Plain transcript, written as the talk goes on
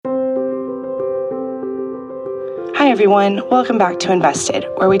Hi everyone, welcome back to Invested,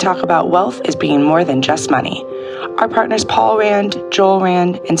 where we talk about wealth as being more than just money. Our partners Paul Rand, Joel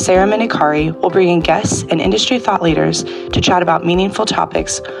Rand, and Sarah Minikari will bring in guests and industry thought leaders to chat about meaningful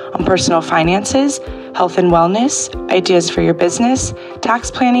topics on personal finances, health and wellness, ideas for your business, tax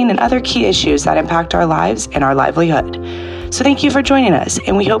planning, and other key issues that impact our lives and our livelihood. So thank you for joining us,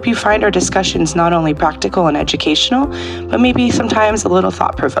 and we hope you find our discussions not only practical and educational, but maybe sometimes a little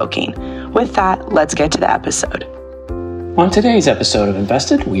thought-provoking. With that, let's get to the episode. On today's episode of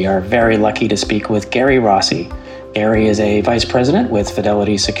Invested, we are very lucky to speak with Gary Rossi. Gary is a vice president with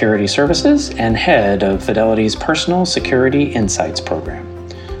Fidelity Securities Services and head of Fidelity's Personal Security Insights program.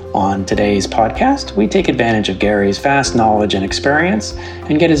 On today's podcast, we take advantage of Gary's vast knowledge and experience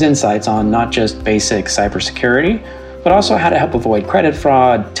and get his insights on not just basic cybersecurity, but also how to help avoid credit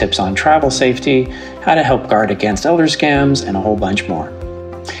fraud, tips on travel safety, how to help guard against elder scams, and a whole bunch more.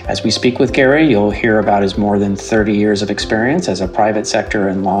 As we speak with Gary, you'll hear about his more than 30 years of experience as a private sector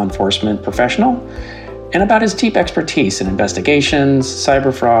and law enforcement professional, and about his deep expertise in investigations,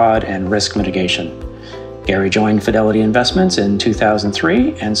 cyber fraud, and risk mitigation. Gary joined Fidelity Investments in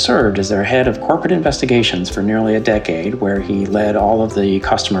 2003 and served as their head of corporate investigations for nearly a decade, where he led all of the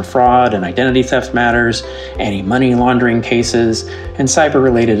customer fraud and identity theft matters, anti-money laundering cases, and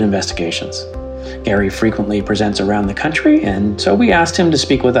cyber-related investigations. Gary frequently presents around the country, and so we asked him to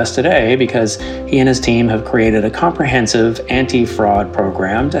speak with us today because he and his team have created a comprehensive anti-fraud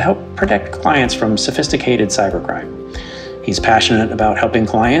program to help protect clients from sophisticated cybercrime. He's passionate about helping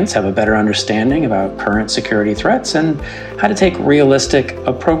clients have a better understanding about current security threats and how to take realistic,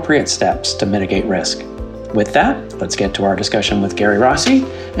 appropriate steps to mitigate risk. With that, let's get to our discussion with Gary Rossi,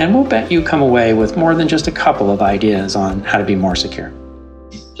 and we'll bet you come away with more than just a couple of ideas on how to be more secure.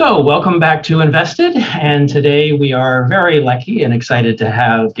 So welcome back to Invested, and today we are very lucky and excited to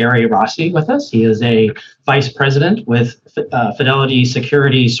have Gary Rossi with us. He is a vice president with Fidelity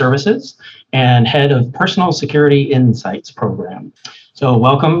Securities Services and head of Personal Security Insights program. So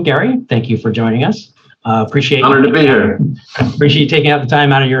welcome, Gary. Thank you for joining us. Appreciate honored to be here. Appreciate you taking out the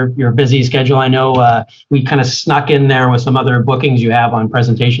time out of your busy schedule. I know we kind of snuck in there with some other bookings you have on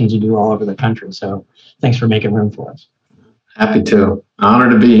presentations you do all over the country. So thanks for making room for us. Happy to.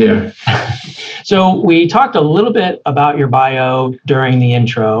 Honored to be here. So we talked a little bit about your bio during the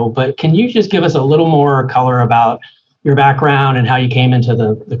intro, but can you just give us a little more color about your background and how you came into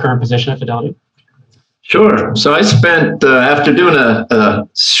the current position at Fidelity? Sure. So I spent, after doing a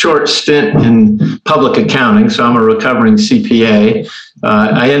short stint in public accounting, so I'm a recovering CPA,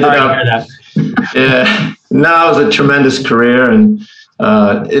 I ended up... Yeah, no, it was a tremendous career, and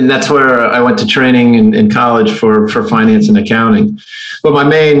that's where I went to training in college for finance and accounting. But my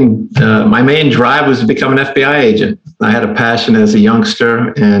main drive was to become an FBI agent. I had a passion as a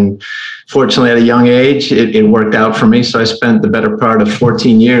youngster, and fortunately at a young age, it worked out for me. So I spent the better part of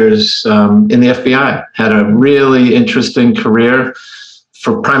 14 years in the FBI. Had a really interesting career.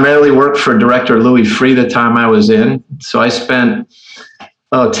 Primarily worked for Director Louis Freeh the time I was in. So I spent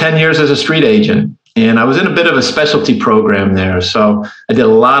 10 years as a street agent. And I was in a bit of a specialty program there. So I did a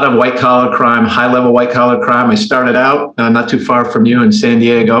lot of white collar crime, high level white collar crime. I started out not too far from you in San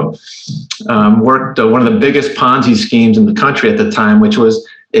Diego, worked one of the biggest Ponzi schemes in the country at the time, which was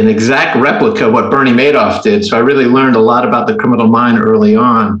an exact replica of what Bernie Madoff did. So I really learned a lot about the criminal mind early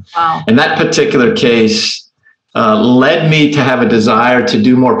on. Wow. And that particular case led me to have a desire to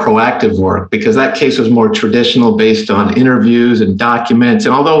do more proactive work, because that case was more traditional, based on interviews and documents.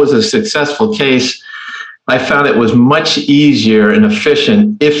 And although it was a successful case, I found it was much easier and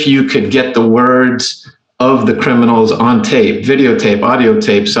efficient if you could get the words of the criminals on tape, videotape, audio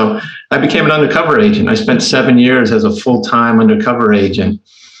tape. So I became an undercover agent. I spent 7 years as a full-time undercover agent.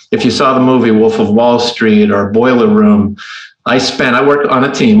 If you saw the movie Wolf of Wall Street or Boiler Room, I worked on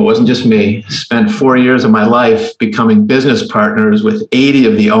a team. It wasn't just me. Spent 4 years of my life becoming business partners with 80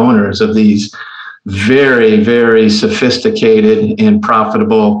 of the owners of these very, very sophisticated and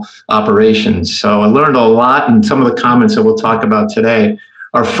profitable operations. So I learned a lot, and some of the comments that we'll talk about today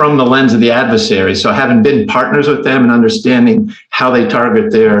are from the lens of the adversary. So having been partners with them and understanding how they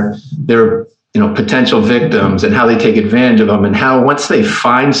target their potential victims and how they take advantage of them, and how once they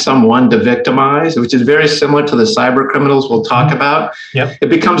find someone to victimize, which is very similar to the cyber criminals we'll talk about, Yep. It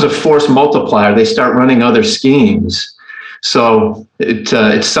becomes a force multiplier. They start running other schemes. So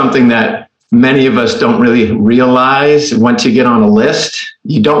it's something that many of us don't really realize once you get on a list,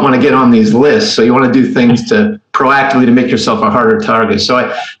 you don't want to get on these lists. So you want to do things to proactively to make yourself a harder target. So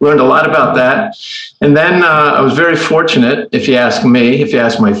I learned a lot about that. And then I was very fortunate, if you ask me, if you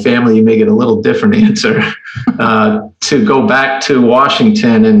ask my family, you may get a little different answer, to go back to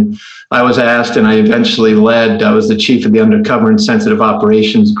Washington. And I was asked, and I eventually led, I was the chief of the Undercover and Sensitive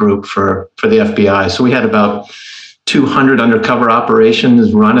Operations Group for the FBI. So we had about 200 undercover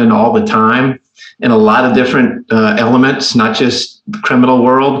operations running all the time in a lot of different elements, not just the criminal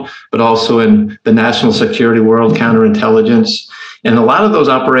world, but also in the national security world, counterintelligence. And a lot of those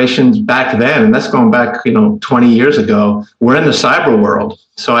operations back then, and that's going back, 20 years ago, were in the cyber world.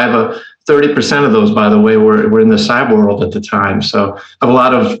 So I have 30% of those, by the way, were in the cyber world at the time. So I have a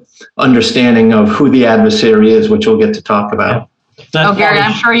lot of understanding of who the adversary is, which we'll get to talk about. Oh, Gary,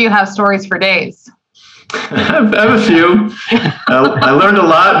 I'm sure you have stories for days. I have a few. I learned a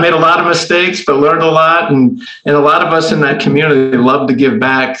lot, made a lot of mistakes, but learned a lot. And a lot of us in that community love to give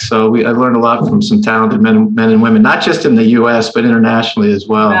back. So I learned a lot from some talented men and women, not just in the U.S., but internationally as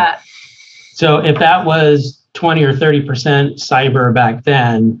well. So if that was 20 or 30% cyber back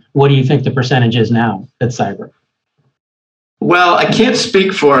then, what do you think the percentage is now that's cyber? Well, I can't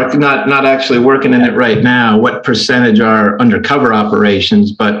speak for it, not actually working in it right now, what percentage are undercover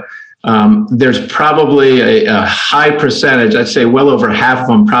operations, but there's probably a high percentage. I'd say well over half of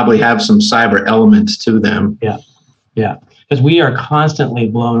them probably have some cyber elements to them. Yeah. Because we are constantly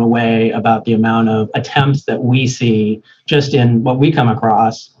blown away about the amount of attempts that we see just in what we come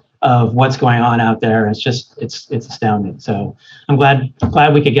across of what's going on out there. It's astounding. So I'm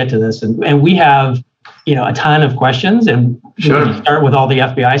glad we could get to this, and we have a ton of questions, and sure. We can start with all the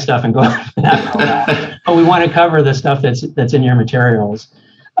FBI stuff and go after that. But we want to cover the stuff that's in your materials.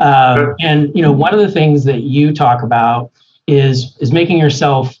 And one of the things that you talk about is making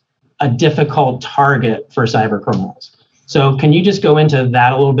yourself a difficult target for cyber criminals. So can you just go into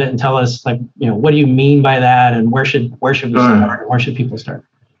that a little bit and tell us, what do you mean by that, and where should we start? Where should people start?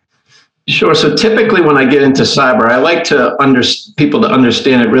 Sure. So typically when I get into cyber, I like people to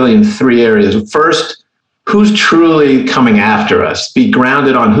understand it really in three areas. First, who's truly coming after us? Be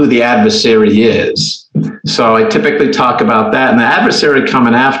grounded on who the adversary is. So I typically talk about that. And the adversary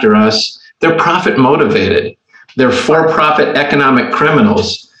coming after us, they're profit motivated. They're for-profit economic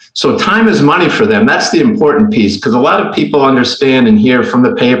criminals. So time is money for them. That's the important piece, because a lot of people understand and hear from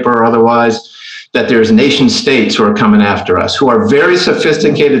the paper or otherwise that there's nation states who are coming after us, who are very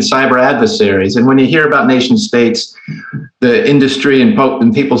sophisticated cyber adversaries. And when you hear about nation states, the industry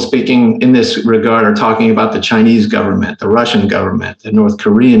and people speaking in this regard are talking about the Chinese government, the Russian government, the North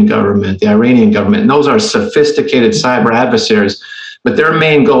Korean government, the Iranian government. And those are sophisticated cyber adversaries, but their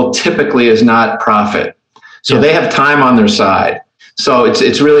main goal typically is not profit. So they have time on their side. So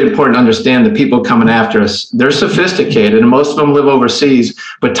it's really important to understand the people coming after us. They're sophisticated, and most of them live overseas,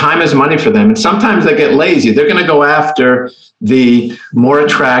 but time is money for them. And sometimes they get lazy. They're going to go after the more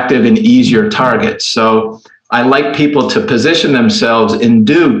attractive and easier targets. So I like people to position themselves and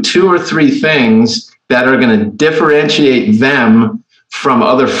do 2 or 3 things that are going to differentiate them from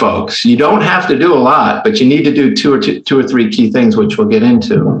other folks. You don't have to do a lot, but you need to do two or three key things, which we'll get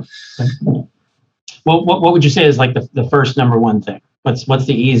into. Well, what would you say is the first number one thing? What's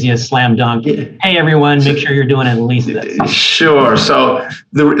the easiest slam dunk? Hey, everyone, make sure you're doing at least this. Sure. So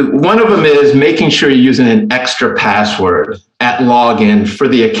one of them is making sure you're using an extra password at login for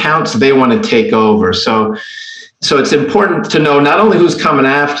the accounts they want to take over. So it's important to know not only who's coming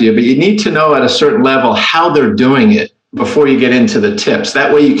after you, but you need to know at a certain level how they're doing it before you get into the tips.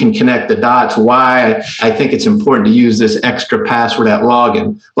 That way you can connect the dots, why I think it's important to use this extra password at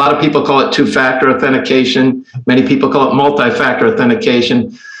login. A lot of people call it two-factor authentication. Many people call it multi-factor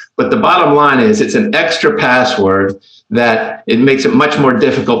authentication. But the bottom line is it's an extra password that it makes it much more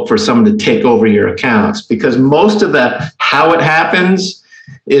difficult for someone to take over your accounts, because most of that, how it happens,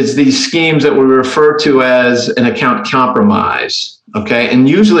 is these schemes that we refer to as an account compromise. Okay. And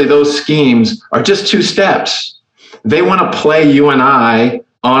usually those schemes are just 2 steps. They want to play you and I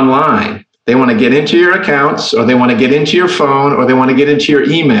online. They want to get into your accounts, or they want to get into your phone, or they want to get into your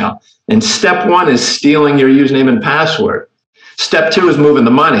email. And step 1 is stealing your username and password. Step 2 is moving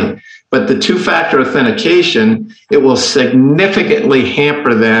the money. But the two-factor authentication, it will significantly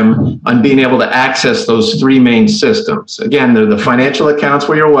hamper them on being able to access those 3 main systems. Again, they're the financial accounts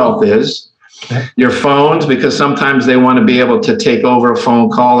where your wealth is, your phones, because sometimes they want to be able to take over a phone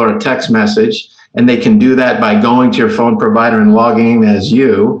call or a text message. And they can do that by going to your phone provider and logging in as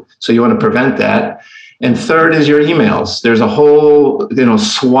you. So you want to prevent that. And third is your emails. There's a whole,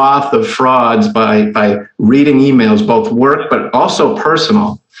 swath of frauds by reading emails, both work, but also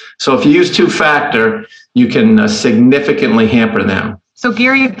personal. So if you use two-factor, you can significantly hamper them. So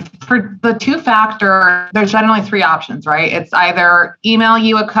Gary, for the two-factor, there's generally three options, right? It's either email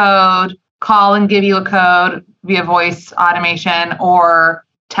you a code, call and give you a code via voice automation, or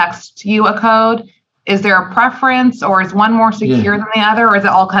text you a code. Is there a preference, or is one more secure than the other, or is it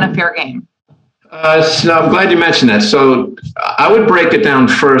all kind of fair game? So I'm glad you mentioned that. So I would break it down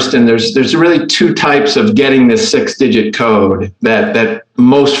first, and there's really two types of getting this 6-digit code that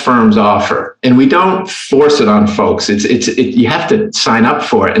most firms offer, and we don't force it on folks. You have to sign up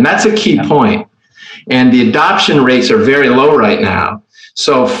for it, and that's a key point. And the adoption rates are very low right now.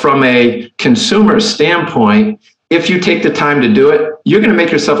 So from a consumer standpoint, if you take the time to do it, you're going to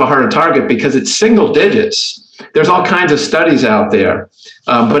make yourself a harder target because it's single digits. There's all kinds of studies out there,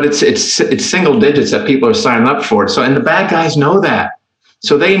 but it's single digits that people are signing up for. So, and the bad guys know that.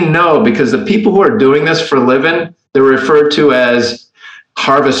 So they know, because the people who are doing this for a living, they're referred to as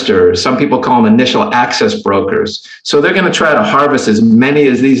harvesters. Some people call them initial access brokers. So they're going to try to harvest as many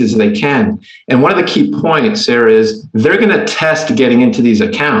of these as they can. And one of the key points there is they're going to test getting into these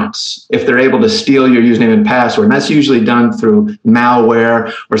accounts if they're able to steal your username and password. And that's usually done through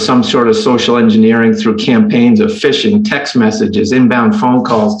malware or some sort of social engineering through campaigns of phishing, text messages, inbound phone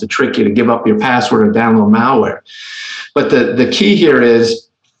calls to trick you to give up your password or download malware. But the key here is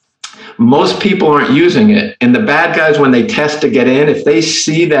most people aren't using it. And the bad guys, when they test to get in, if they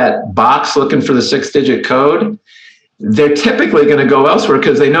see that box looking for the 6-digit code, they're typically going to go elsewhere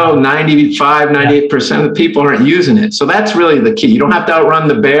because they know 98% of the people aren't using it. So that's really the key. You don't have to outrun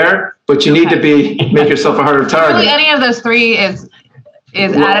the bear, but you need to make yourself a harder target. Really, any of those three is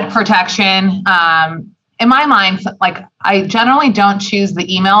added protection. In my mind, like, I generally don't choose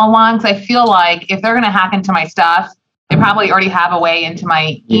the email ones. I feel like if they're going to hack into my stuff, they probably already have a way into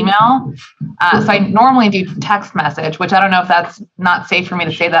my email. So I normally do text message, which I don't know if that's not safe for me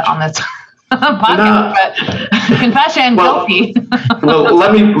to say that on this podcast, but confession, guilty. Well,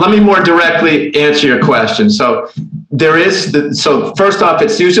 let me more directly answer your question. So so first off,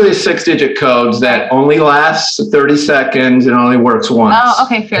 it's usually 6-digit codes that only lasts 30 seconds and only works once. Oh,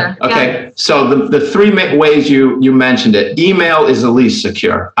 okay, fair. Okay, yeah. So the three ways you mentioned it. Email is the least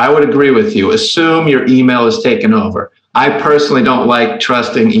secure. I would agree with you. Assume your email is taken over. I personally don't like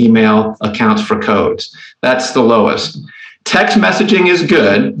trusting email accounts for codes. That's the lowest. Text messaging is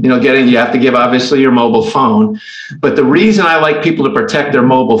good. You have to give obviously your mobile phone, but the reason I like people to protect their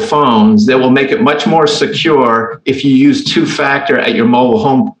mobile phones, that will make it much more secure if you use two-factor at your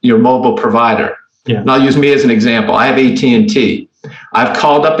mobile provider. Yeah. And I'll use me as an example. I have AT&T. I've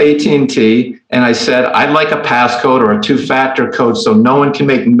called up AT&T and I said, I'd like a passcode or a two-factor code so no one can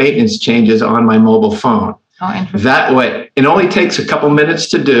make maintenance changes on my mobile phone. Oh, that way, it only takes a couple minutes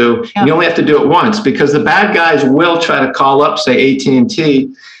to do. Yeah. You only have to do it once, because the bad guys will try to call up, say,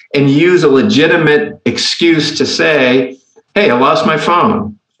 AT&T, and use a legitimate excuse to say, hey, I lost my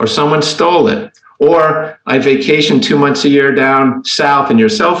phone, or someone stole it, or I vacation 2 months a year down south and your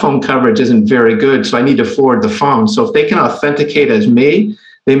cell phone coverage isn't very good, so I need to forward the phone. So if they can authenticate as me,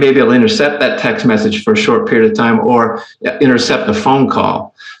 they may be able to intercept that text message for a short period of time or intercept a phone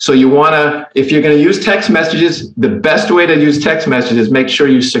call. So you want to, if you're going to use text messages, the best way to use text messages is make sure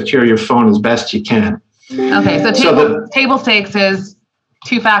you secure your phone as best you can. Okay, so table stakes is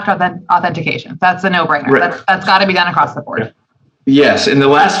two-factor authentication. That's a no-brainer. Right. That's got to be done across the board. Yes, and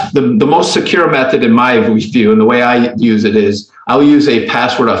the most secure method in my view, and the way I use it is, I'll use a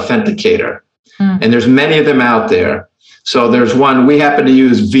password authenticator. And there's many of them out there. So there's one, we happen to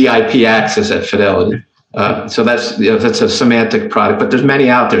use VIP access at Fidelity. So that's a semantic product, but there's many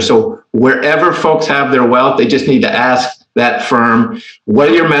out there. So wherever folks have their wealth, they just need to ask that firm, what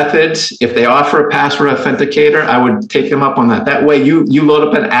are your methods? If they offer a password authenticator, I would take them up on that. That way you load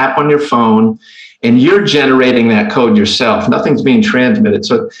up an app on your phone and you're generating that code yourself. Nothing's being transmitted.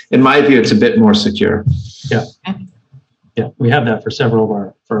 So in my view, it's a bit more secure. Yeah. Yeah, we have that for several of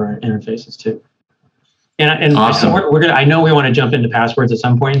our interfaces too. And awesome. So we're gonna. I know we want to jump into passwords at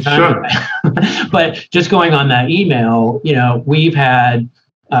some point in time, sure. But just going on that email, we've had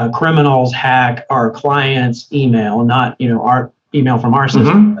criminals hack our clients' email, not our email from our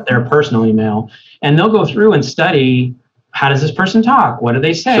system, but their personal email, and they'll go through and study, how does this person talk? What do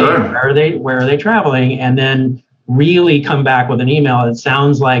they say? Sure. Where are they traveling? And then really come back with an email that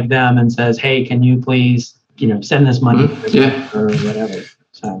sounds like them and says, hey, can you please send this money or whatever.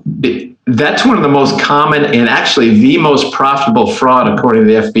 So. That's one of the most common and actually the most profitable fraud, according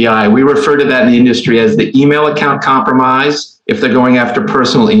to the FBI. We refer to that in the industry as the email account compromise if they're going after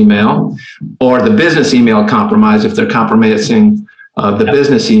personal email, or the business email compromise if they're compromising the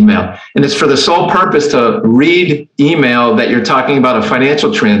business email. And it's for the sole purpose to read email that you're talking about a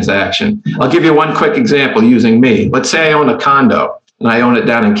financial transaction. I'll give you one quick example using me. Let's say I own a condo and I own it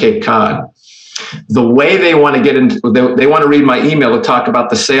down in Cape Cod. The way they want to get into, they want to read my email to talk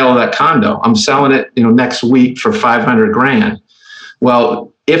about the sale of that condo. I'm selling it, next week for $500,000.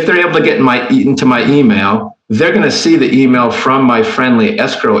 Well, if they're able to get into my email, they're going to see the email from my friendly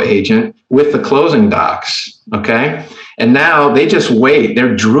escrow agent with the closing docs. Okay. And now they just wait.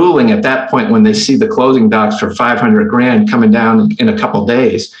 They're drooling at that point when they see the closing docs for $500,000 coming down in a couple of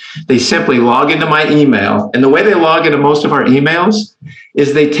days. They simply log into my email. And the way they log into most of our emails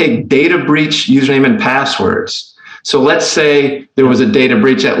is they take data breach username and passwords. So let's say there was a data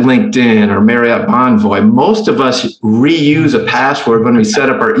breach at LinkedIn or Marriott Bonvoy. Most of us reuse a password when we set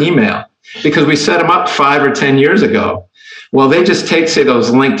up our email because we set them up 5 or 10 years ago. Well, they just take, say,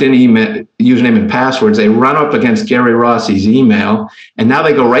 those LinkedIn email username and passwords, they run up against Gary Rossi's email, and now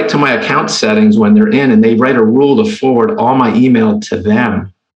they go right to my account settings when they're in, and they write a rule to forward all my email to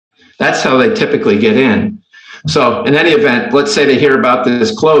them. That's how they typically get in. So in any event, let's say they hear about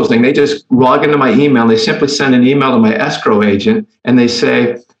this closing, they just log into my email, they simply send an email to my escrow agent, and they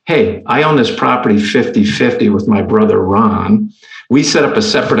say, hey, I own this property 50-50 with my brother, Ron. We set up a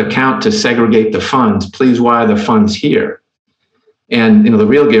separate account to segregate the funds. Please wire the funds here. And, the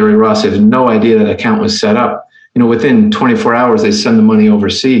real Gary Rossi has no idea that account was set up. Within 24 hours, they send the money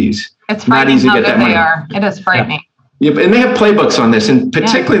overseas. It's frightening how good they are. It is frightening. Yeah, and they have playbooks on this, and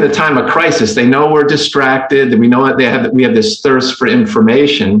particularly in the time of crisis, they know we're distracted, and we know that we have this thirst for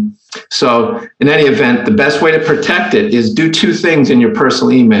information. So in any event, the best way to protect it is do 2 things in your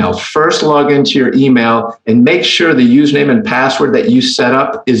personal email. First, log into your email and make sure the username and password that you set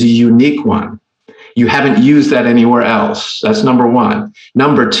up is a unique one. You haven't used that anywhere else. That's number 1.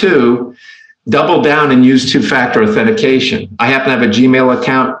 Number 2, double down and use 2-factor authentication. I happen to have a Gmail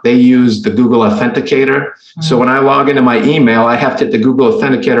account. They use the Google Authenticator. Mm-hmm. So when I log into my email, I have to hit the Google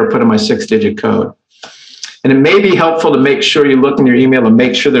Authenticator, put in my 6-digit code. And it may be helpful to make sure you look in your email and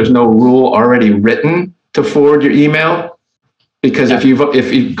make sure there's no rule already written to forward your email. Because if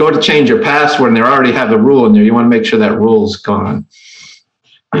you go to change your password and they already have the rule in there, you want to make sure that rule's gone.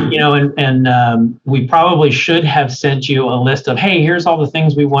 And we probably should have sent you a list of, hey, here's all the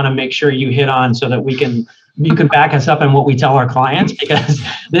things we want to make sure you hit on so that you can back us up in what we tell our clients, because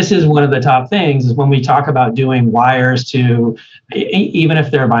this is one of the top things is when we talk about doing wires to, even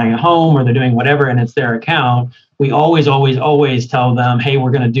if they're buying a home or they're doing whatever and it's their account, we always tell them, hey,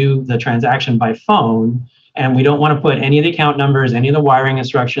 we're going to do the transaction by phone, and we don't want to put any of the account numbers, any of the wiring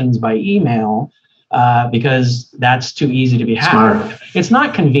instructions by email. Because that's too easy to be hacked. Smart. It's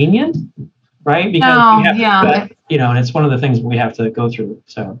not convenient, right? Because and it's one of the things we have to go through.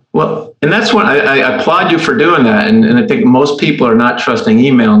 So well, and that's what I applaud you for doing that. And I think most people are not trusting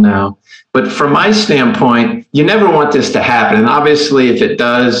email now. But from my standpoint, you never want this to happen. And obviously, if it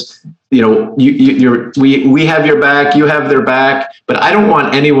does, we have your back, you have their back. But I don't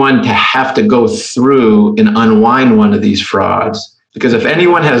want anyone to have to go through and unwind one of these frauds. Because if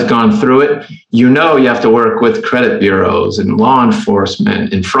anyone has gone through it, you have to work with credit bureaus and law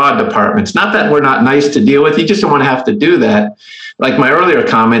enforcement and fraud departments. Not that we're not nice to deal with. You just don't want to have to do that. Like my earlier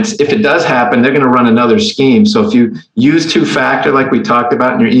comments, if it does happen, they're going to run another scheme. So if you use 2-factor, like we talked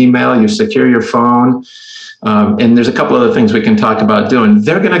about in your email, you secure your phone, and there's a couple other things we can talk about doing,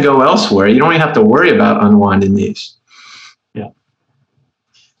 they're going to go elsewhere. You don't even have to worry about unwinding these. Yeah.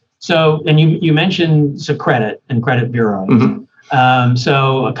 So, and you mentioned credit and credit bureaus. Mm-hmm.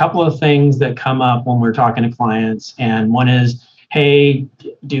 So a couple of things that come up when we're talking to clients, and one is, hey,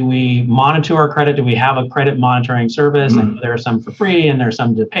 do we monitor our credit? Do we have a credit monitoring service? Mm-hmm. And there are some for free and there's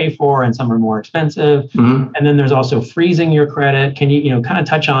some to pay for and some are more expensive. Mm-hmm. And then there's also freezing your credit. Can you kind of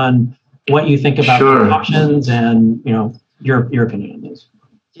touch on what you think about the options and your opinion on those?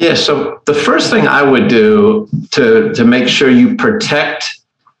 Yeah, so the first thing I would do to make sure you protect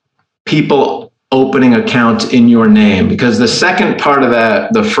people opening accounts in your name, because the second part of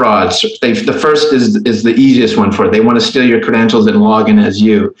that, the frauds, the first is the easiest one for it. They want to steal your credentials and log in as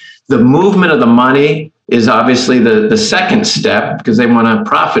you. The movement of the money is obviously the second step, because they want to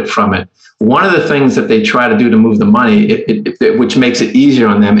profit from it. One of the things that they try to do to move the money, which makes it easier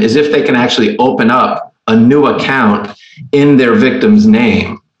on them, is if they can actually open up a new account in their victim's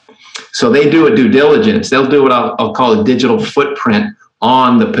name. So they do a due diligence. They'll do what I'll call a digital footprint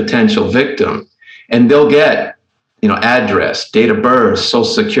on the potential victim. And they'll get, address, date of birth, social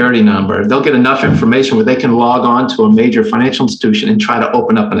security number. They'll get enough information where they can log on to a major financial institution and try to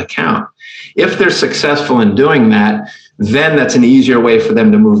open up an account. If they're successful in doing that, then that's an easier way for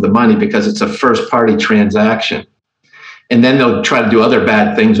them to move the money because it's a first-party transaction. And then they'll try to do other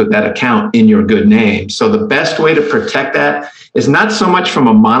bad things with that account in your good name. So the best way to protect that is not so much from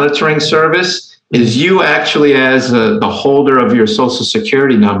a monitoring service, is you actually as the holder of your Social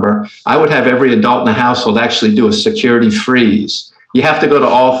Security number, I would have every adult in the household actually do a security freeze. You have to go to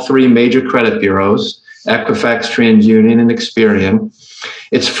all three major credit bureaus, Equifax, TransUnion, and Experian.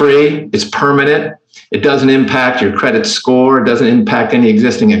 It's free, it's permanent. It doesn't impact your credit score. It doesn't impact any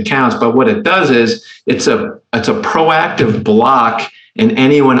existing accounts. But what it does is it's a proactive block in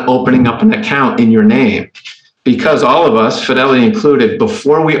anyone opening up an account in your name. Because all of us, Fidelity included,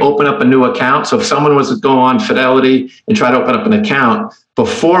 before we open up a new account, so if someone was to go on Fidelity and try to open up an account,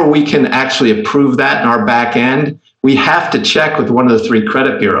 before we can actually approve that in our back end, we have to check with one of the three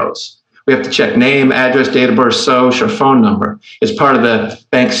credit bureaus. We have to check name, address, date of birth, social, or phone number. It's part of the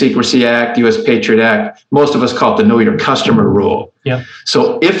Bank Secrecy Act, U.S. Patriot Act. Most of us call it the Know Your Customer rule. Yeah.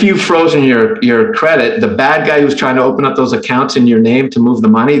 So if you've frozen your credit, the bad guy who's trying to open up those accounts in your name to move the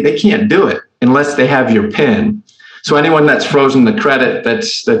money, they can't do it unless they have your PIN. So anyone that's frozen the credit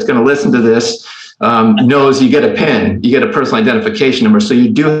that's going to listen to this knows you get a PIN, you get a personal identification number. So you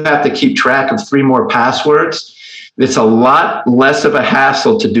do have to keep track of 3 more passwords. It's a lot less of a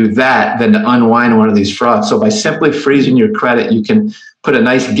hassle to do that than to unwind one of these frauds. So by simply freezing your credit, you can put a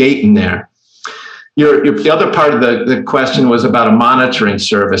nice gate in there. The other part of the question was about a monitoring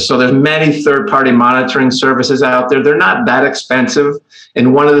service. So there's many third-party monitoring services out there. They're not that expensive.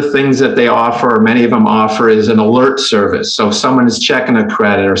 And one of the things that they offer, or many of them offer, is an alert service. So if someone is checking a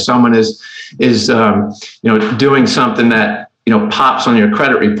credit, or someone is doing something that pops on your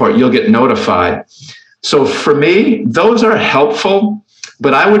credit report, you'll get notified. So for me, those are helpful,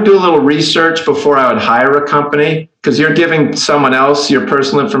 but I would do a little research before I would hire a company, because you're giving someone else your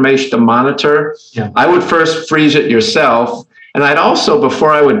personal information to monitor. Yeah. I would first freeze it yourself. And I'd also, before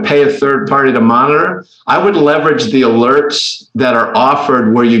I would pay a third party to monitor, I would leverage the alerts that are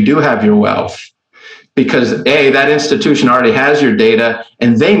offered where you do have your wealth. Because A, that institution already has your data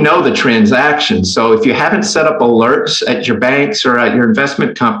and they know the transactions. So if you haven't set up alerts at your banks or at your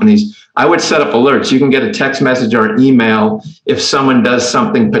investment companies, I would set up alerts. You can get a text message or an email if someone does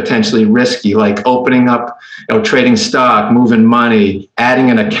something potentially risky, like opening up, trading stock, moving money,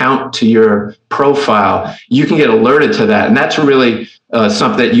 adding an account to your profile. You can get alerted to that. And that's really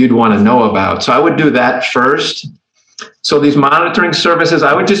something that you'd want to know about. So I would do that first. So these monitoring services,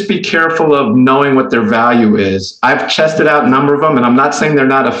 I would just be careful of knowing what their value is. I've tested out a number of them, and I'm not saying they're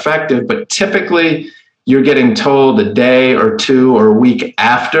not effective, but typically you're getting told a day or two or a week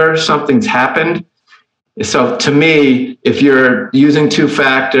after something's happened. So to me, if you're using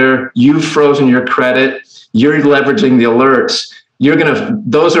two-factor, you've frozen your credit, you're leveraging the alerts,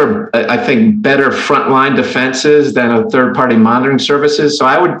 those are, I think, better frontline defenses than a third-party monitoring services. So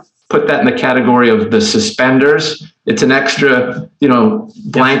I would put that in the category of the suspenders. It's an extra,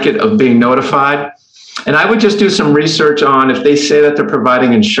 blanket of being notified. And I would just do some research on if they say that they're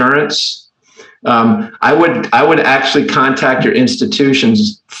providing insurance. I would actually contact your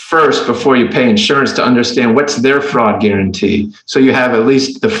institutions first before you pay insurance to understand what's their fraud guarantee. So you have at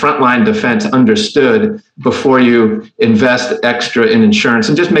least the frontline defense understood before you invest extra in insurance,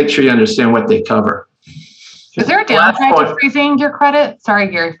 and just make sure you understand what they cover. Is there a downside to freezing your credit? Sorry,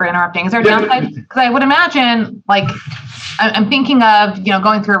 Gary, for interrupting. Is there a downside? Because I would imagine, I'm thinking of,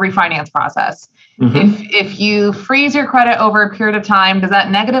 going through a refinance process. Mm-hmm. If you freeze your credit over a period of time, does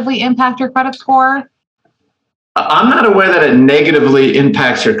that negatively impact your credit score? I'm not aware that it negatively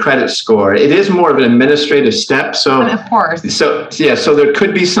impacts your credit score. It is more of an administrative step. So, of course. So there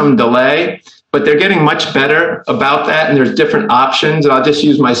could be some delay, but they're getting much better about that. And there's different options. I'll just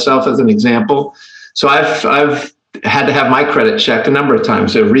use myself as an example. So I've had to have my credit checked a number of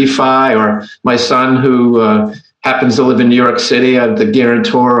times. So refi, or my son who happens to live in New York City, I have the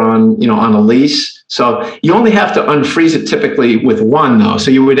guarantor on a lease. So you only have to unfreeze it typically with one, though.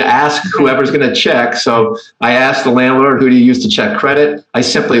 So you would ask whoever's going to check. So I asked the landlord, who do you use to check credit? I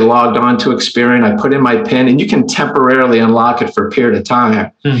simply logged on to Experian. I put in my PIN, and you can temporarily unlock it for a period of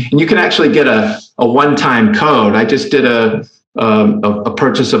time. And you can actually get a one-time code. I just did a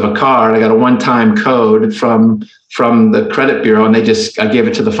purchase of a car. I got a one-time code from the credit bureau, and I gave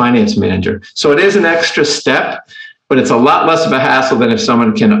it to the finance manager. So it is an extra step, but it's a lot less of a hassle than if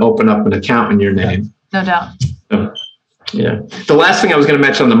someone can open up an account in your name. No doubt. So, yeah. The last thing I was going to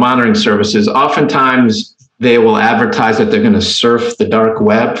mention on the monitoring services, oftentimes they will advertise that they're going to surf the dark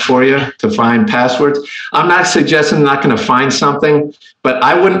web for you to find passwords. I'm not suggesting they're not going to find something, but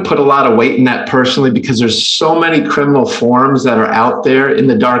I wouldn't put a lot of weight in that personally, because there's so many criminal forms that are out there in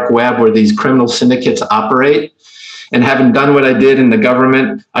the dark web where these criminal syndicates operate. and having done what I did in the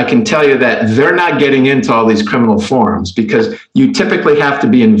government, I can tell you that they're not getting into all these criminal forums because you typically have to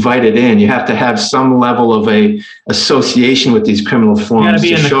be invited in. You have to have some level of a association with these criminal forums.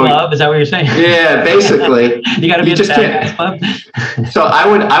 You got to be in the club. Is that what you're saying? Yeah, basically. You got to be in the bad guys club. So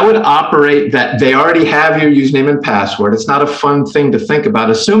I would operate that they already have your username and password. It's not a fun thing to think about.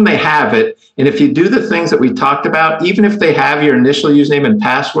 Assume they have it. And if you do the things that we talked about, even if they have your initial username and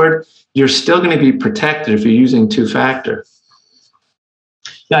password, you're still going to be protected if you're using two-factor.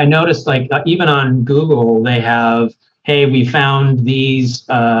 Yeah, I noticed even on Google, they have, hey, we found these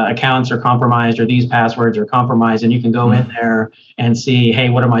accounts are compromised or these passwords are compromised, and you can go in there and see, hey,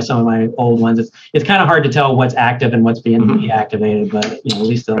 what are some of my old ones? It's kind of hard to tell what's active and what's being deactivated, but at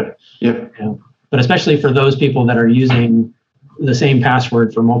least but especially for those people that are using the same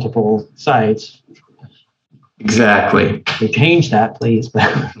password for multiple sites. Exactly. So change that, please.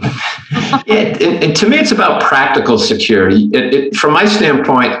 And to me, it's about practical security. From my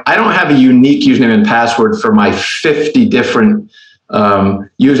standpoint, I don't have a unique username and password for my 50 different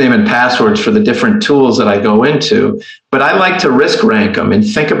username and passwords for the different tools that I go into, but I like to risk rank them and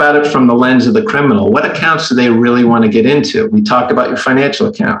think about it from the lens of the criminal. What accounts do they really want to get into? We talked about your financial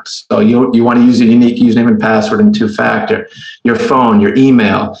accounts. So you want to use a unique username and password and two-factor. Your phone, your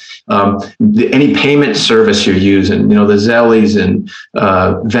email, any payment service you're using, the Zellies and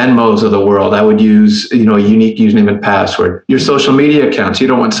Venmos of the world, I would use, a unique username and password. Your social media accounts, you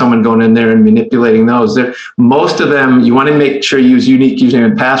don't want someone going in there and manipulating those. Most of them, you want to make sure you use unique username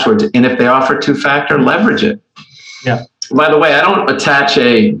and passwords. And if they offer two-factor, leverage it. Yeah. By the way, I don't attach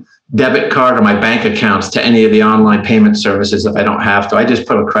a debit card or my bank accounts to any of the online payment services if I don't have to. I just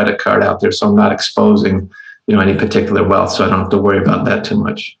put a credit card out there so I'm not exposing, any particular wealth, so I don't have to worry about that too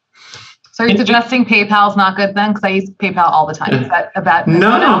much. So you're suggesting PayPal's not good then? Because I use PayPal all the time. Is that a bad?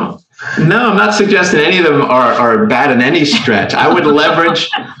 No, I'm not suggesting any of them are bad in any stretch. I would leverage.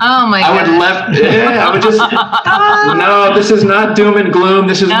 Oh my God. I would just. No, this is not doom and gloom.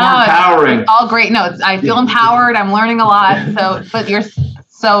 This is more empowering. It's all great. No, I feel empowered. I'm learning a lot.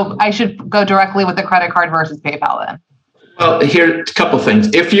 So I should go directly with the credit card versus PayPal then. Well, here's a couple things.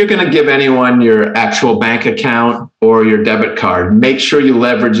 If you're going to give anyone your actual bank account or your debit card, make sure you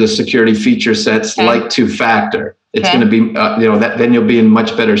leverage the security feature sets like two-factor. It's going to be, then you'll be in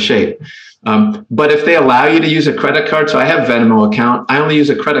much better shape. But if they allow you to use a credit card, so I have Venmo account, I only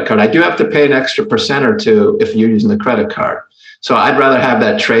use a credit card. I do have to pay an extra % or two if you're using the credit card. So I'd rather have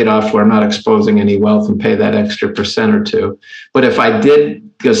that trade-off where I'm not exposing any wealth and pay that extra % or two. But if I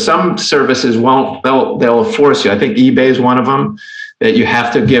did, because some services won't, they'll force you. I think eBay is one of them, that you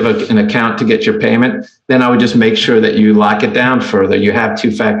have to give an account to get your payment. Then I would just make sure that you lock it down further. You have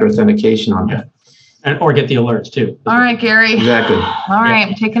two-factor authentication on that. Or get the alerts too. All right, Gary. Exactly. All right,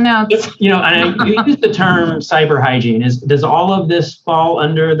 I'm taking notes. And you use the term cyber hygiene. Does all of this fall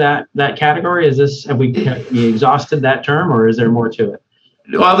under that category? Have we exhausted that term, or is there more to it?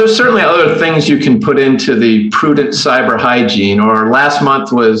 Well, there's certainly other things you can put into the prudent cyber hygiene. Or last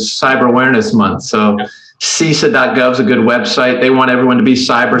month was Cyber Awareness Month, so CISA.gov is a good website. They want everyone to be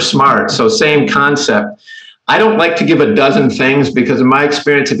cyber smart. So same concept. I don't like to give a dozen things because in my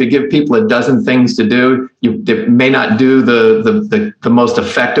experience, if you give people a dozen things to do, they may not do the most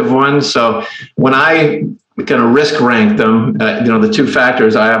effective ones. So when I kind of risk rank them, the two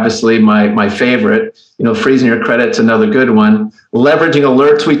factors are obviously my favorite. Freezing your credit's another good one. Leveraging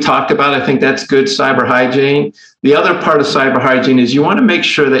alerts we talked about, I think that's good cyber hygiene. The other part of cyber hygiene is you want to make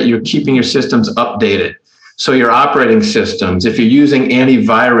sure that you're keeping your systems updated. So your operating systems, if you're using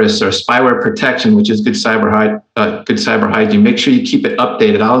antivirus or spyware protection, which is good cyber hygiene, make sure you keep it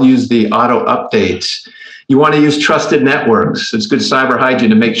updated. I'll use the auto updates. You want to use trusted networks. It's good cyber hygiene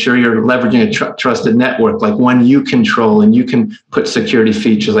to make sure you're leveraging a trusted network, like one you control, and you can put security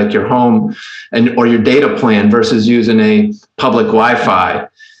features like your home or your data plan versus using a public Wi-Fi.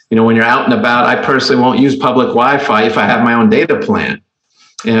 When you're out and about, I personally won't use public Wi-Fi if I have my own data plan.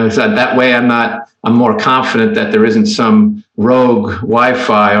 So that way I'm more confident that there isn't some rogue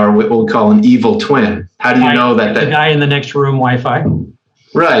Wi-Fi or what we'll call an evil twin. How do you know that the guy in the next room Wi-Fi?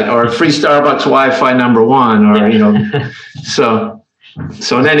 Right, or free Starbucks Wi-Fi #1, or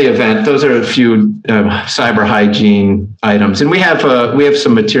So in any event, those are a few cyber hygiene items, and we have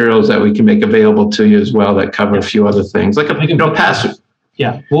some materials that we can make available to you as well that cover a few other things, like password.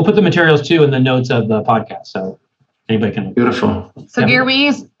 Yeah, we'll put the materials too in the notes of the podcast, so anybody can. Beautiful. So here we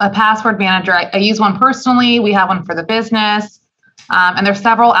use a password manager. I use one personally. We have one for the business, and there's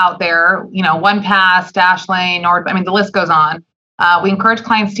several out there. 1Pass, Dashlane, the list goes on. We encourage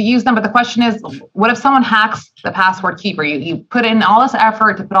clients to use them, but the question is, what if someone hacks the password keeper? You put in all this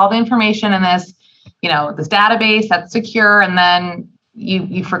effort to put all the information in this, this database that's secure, and then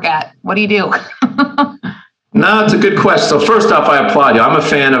you forget. What do you do? No, it's a good question. So first off, I applaud you. I'm a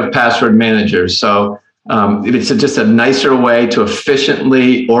fan of password managers. So it's just a nicer way to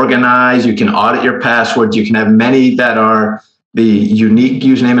efficiently organize. You can audit your passwords. You can have many that are the unique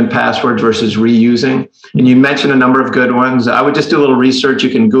username and password versus reusing. And you mentioned a number of good ones. I would just do a little research. You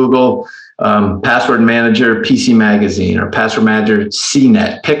can Google Password Manager PC Magazine or Password Manager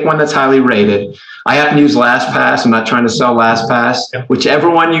CNET. Pick one that's highly rated. I happen to use LastPass. I'm not trying to sell LastPass. Yep. Whichever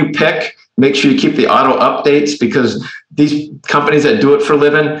one you pick, make sure you keep the auto updates, because these companies that do it for a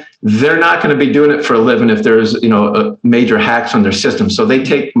living, they're not going to be doing it for a living if there's, major hacks on their system. So they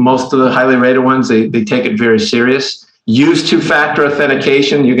take most of the highly rated ones. They take it very serious. Use two-factor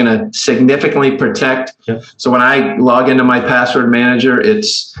authentication. You're going to significantly protect. Yep. So when I log into my password manager,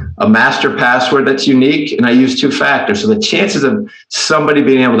 it's a master password that's unique, and I use two-factor. So the chances of somebody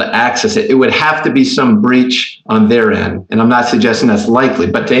being able to access it, it would have to be some breach on their end. And I'm not suggesting that's likely.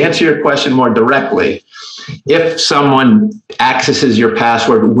 But to answer your question more directly, if someone accesses your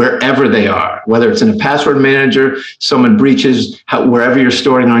password wherever they are, whether it's in a password manager, someone breaches wherever you're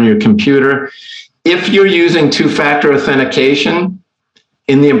storing on your computer, if you're using two-factor authentication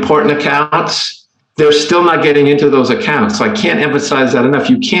in the important accounts, they're still not getting into those accounts. So I can't emphasize that enough.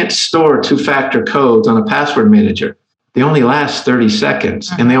 You can't store two-factor codes on a password manager. They only last 30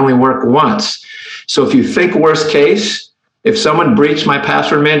 seconds and they only work once. So if you think worst case, if someone breached my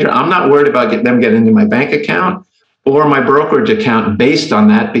password manager, I'm not worried about them getting into my bank account or my brokerage account based on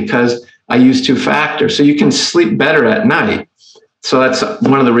that, because I use two-factor. So you can sleep better at night. So that's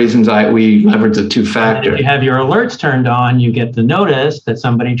one of the reasons we leverage the two-factor. If you have your alerts turned on, you get the notice that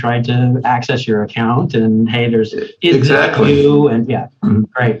somebody tried to access your account, and hey, is exactly you, and yeah,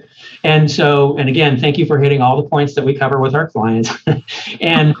 great. And so, and again, thank you for hitting all the points that we cover with our clients.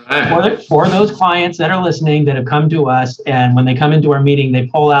 And for those clients that are listening that have come to us, and when they come into our meeting, they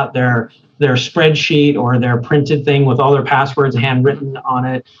pull out their spreadsheet or their printed thing with all their passwords handwritten on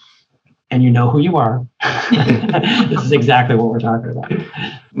it, and you know who you are. This is exactly what we're talking about.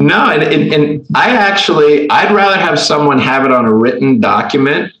 No, and I'd rather have someone have it on a written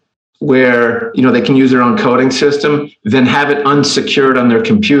document where they can use their own coding system than have it unsecured on their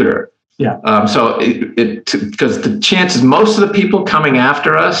computer. Yeah. So because the chances, most of the people coming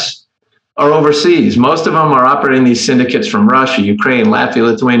after us are overseas. Most of them are operating these syndicates from Russia, Ukraine,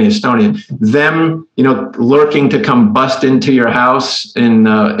 Latvia, Lithuania, Estonia. Them, lurking to come bust into your house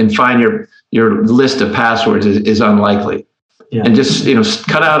and find your list of passwords is unlikely. Yeah. And just,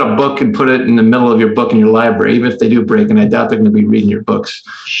 cut out a book and put it in the middle of your book in your library, even if they do break, and I doubt they're going to be reading your books.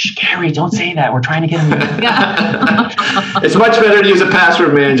 Shh, Gary, don't say that. We're trying to get them. It's much better to use a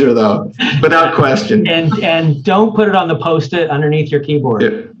password manager, though, without question. And don't put it on the Post-it underneath your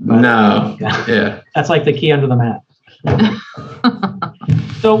keyboard. No. Yeah. That's like the key under the mat.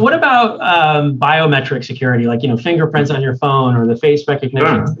 So what about biometric security, like fingerprints on your phone or the face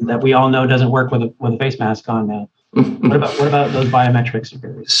recognition that we all know doesn't work with a face mask on now? What about those biometric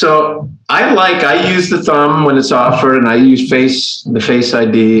securities? So I use the thumb when it's offered, and I use the Face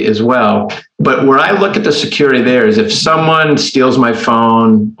ID as well. But where I look at the security there is if someone steals my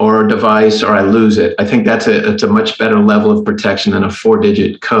phone or device or I lose it, I think it's a much better level of protection than a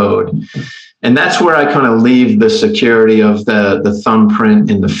 4-digit code. And that's where I kind of leave the security of the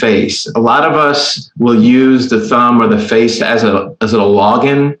thumbprint in the face. A lot of us will use the thumb or the face as a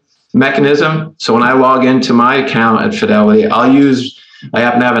login mechanism. So when I log into my account at Fidelity, I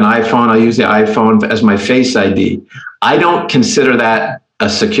happen to have an iPhone. I'll use the iPhone as my Face ID. I don't consider that a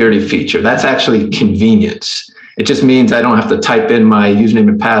security feature. That's actually convenience. It just means I don't have to type in my username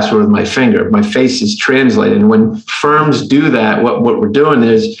and password with my finger. My face is translated. And when firms do that, what we're doing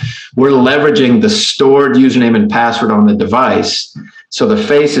is we're leveraging the stored username and password on the device. So the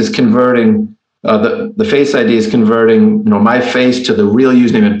face is converting the Face ID is converting my face to the real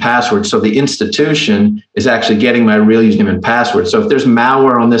username and password. So the institution is actually getting my real username and password. So if there's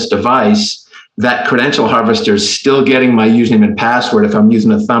malware on this device, that credential harvester is still getting my username and password if I'm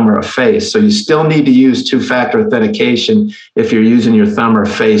using a thumb or a face. So you still need to use two-factor authentication if you're using your thumb or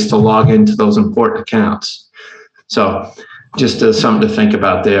face to log into those important accounts. So just something to think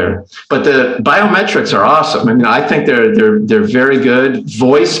about there. But the biometrics are awesome. I mean, I think they're very good.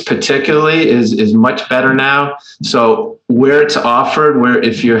 Voice particularly is much better now. So where it's offered, where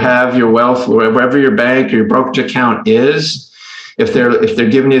if you have your wealth, wherever your bank or your brokerage account is, if they're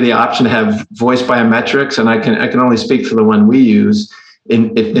giving you the option to have voice biometrics, and I can only speak for the one we use,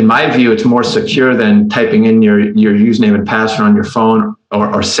 in my view, it's more secure than typing in your username and password on your phone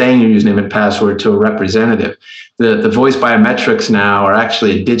or saying your username and password to a representative. The voice biometrics now are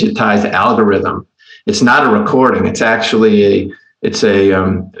actually a digitized algorithm It's not a recording. It's actually it's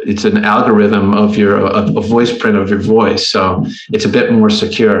an algorithm of a voice print of your voice. So it's a bit more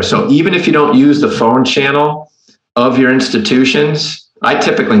secure. So even if you don't use the phone channel of your institutions, I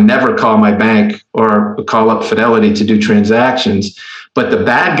typically never call my bank or call up Fidelity to do transactions, but the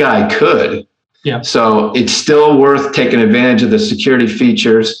bad guy could. Yeah. So it's still worth taking advantage of the security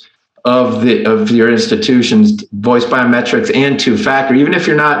features of your institution's voice biometrics and two-factor, even if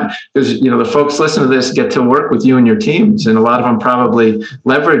you're not, because the folks listen to this get to work with you and your teams, and a lot of them probably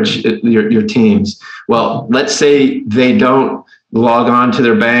leverage your teams. Well, let's say they don't log on to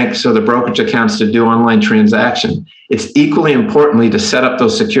their banks or the brokerage accounts to do online transaction. It's equally importantly to set up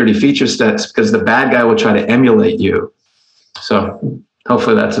those security feature sets, because the bad guy will try to emulate you. So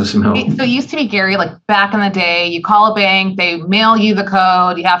hopefully that's of some help. So it used to be, Gary, like back in the day, you call a bank, they mail you the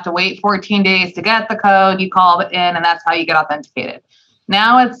code, you have to wait 14 days to get the code, you call it in, and that's how you get authenticated.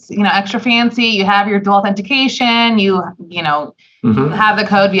 Now it's, extra fancy. You have your dual authentication, you have the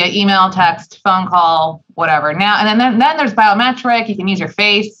code via email, text, phone call, whatever. Now, and then there's biometric. You can use your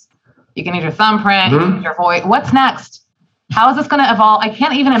face, you can use your thumbprint, you can use your voice. What's next? How is this going to evolve? I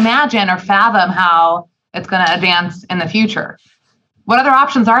can't even imagine or fathom how it's going to advance in the future. What other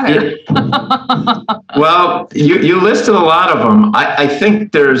options are there? Well, you listed a lot of them. I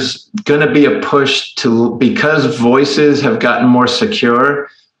think there's going to be a push because voices have gotten more secure,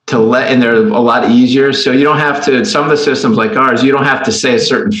 and they're a lot easier. So you don't have to, some of the systems like ours, you don't have to say a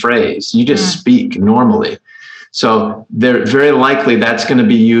certain phrase. You just speak normally. So they're very likely that's going to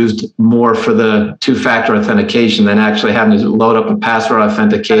be used more for the two-factor authentication than actually having to load up a password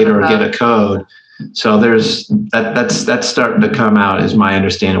authenticator or get a code. So that's starting to come out, is my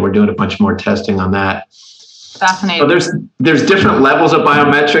understanding. We're doing a bunch more testing on that. Fascinating. So there's different levels of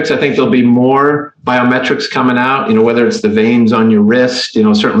biometrics. I think there'll be more biometrics coming out, whether it's the veins on your wrist,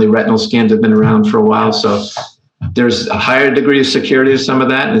 certainly retinal scans have been around for a while. So there's a higher degree of security to some of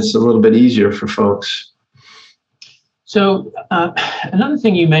that, and it's a little bit easier for folks. So another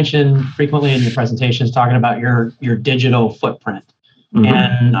thing you mentioned frequently in your presentation is talking about your digital footprint. Mm-hmm.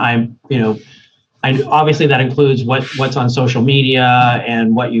 And I obviously that includes what's on social media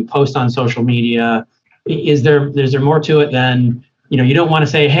and what you post on social media. Is there more to it than, you don't want to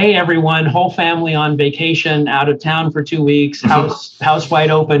say, hey, everyone, whole family on vacation out of town for 2 weeks, house wide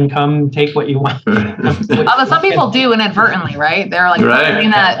open, come take what you want. Although some people do inadvertently, right? They're like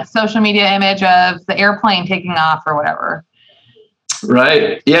posting that social media image of the airplane taking off or whatever.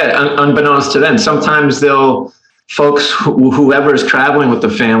 Right. Yeah. Unbeknownst to them, sometimes folks, whoever is traveling with the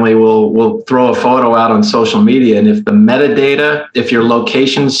family will throw a photo out on social media. And if the metadata, if your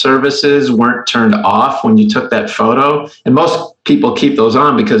location services weren't turned off when you took that photo, and most people keep those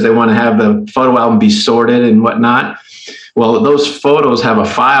on because they want to have the photo album be sorted and whatnot. Well, those photos have a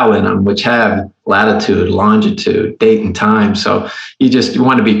file in them, which have latitude, longitude, date and time. So you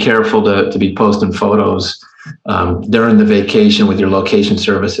want to be careful to be posting photos during the vacation with your location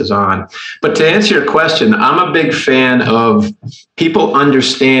services on. But to answer your question, I'm a big fan of people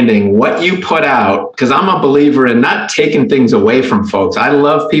understanding what you put out, because I'm a believer in not taking things away from folks. I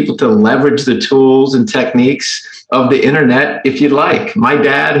love people to leverage the tools and techniques of the internet if you'd like. My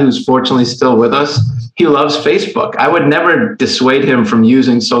dad, who's fortunately still with us, he loves Facebook. I would never dissuade him from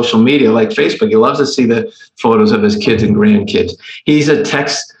using social media like Facebook. He loves to see the photos of his kids and grandkids. He's a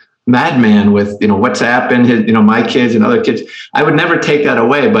text madman with WhatsApp and his, my kids and other kids. I would never take that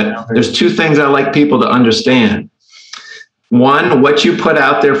away, but there's two things I like people to understand. One, what you put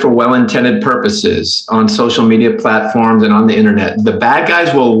out there for well-intended purposes on social media platforms and on the internet, the bad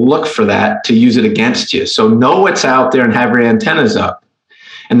guys will look for that to use it against you. So know what's out there and have your antennas up.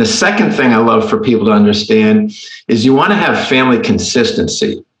 And the second thing I love for people to understand is you want to have family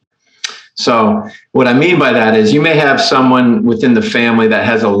consistency. So what I mean by that is you may have someone within the family that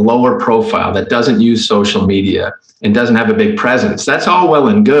has a lower profile, that doesn't use social media and doesn't have a big presence. That's all well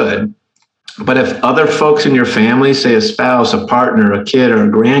and good. But if other folks in your family, say a spouse, a partner, a kid, or a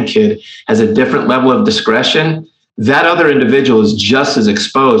grandkid, has a different level of discretion, that other individual is just as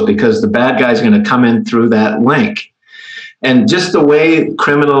exposed, because the bad guy is going to come in through that link. And just the way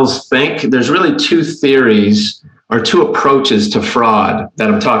criminals think, there's really two theories or two approaches to fraud that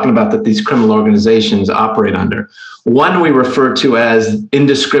I'm talking about that these criminal organizations operate under. One we refer to as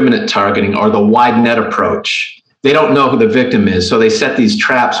indiscriminate targeting, or the wide net approach. They don't know who the victim is, so they set these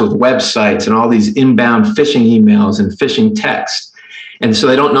traps with websites and all these inbound phishing emails and phishing texts. And so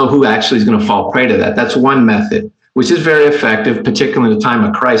they don't know who actually is going to fall prey to that. That's one method. which is very effective, particularly in a time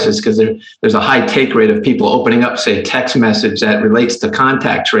of crisis, because there's a high take rate of people opening up, say, a text message that relates to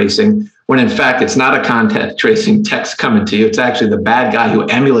contact tracing, when in fact it's not a contact tracing text coming to you. It's actually the bad guy who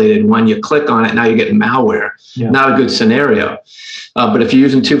emulated one. You click on it, now you're getting malware. Yeah. Not a good scenario. But if you're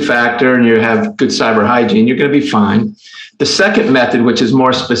using two-factor and you have good cyber hygiene, you're going to be fine. The second method, which is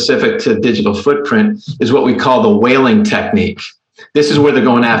more specific to digital footprint, is what we call the whaling technique. This is where they're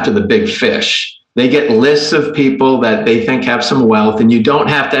going after the big fish. They get lists of people that they think have some wealth, and you don't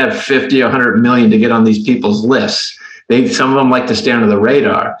have to have 50 or 100 million to get on these people's lists. Some of them like to stay under the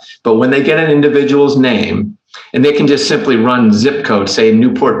radar. But when they get an individual's name, and they can just simply run zip code, say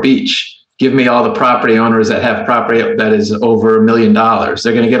Newport Beach, give me all the property owners that have property that is over $1 million.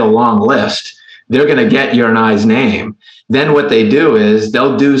 They're going to get a long list. They're going to get your and I's name. Then what they do is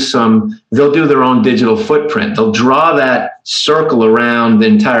they'll do their own digital footprint. They'll draw that circle around the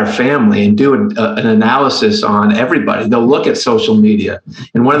entire family and do an analysis on everybody. They'll look at social media.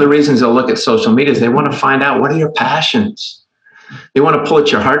 And one of the reasons they'll look at social media is they want to find out, what are your passions? They want to pull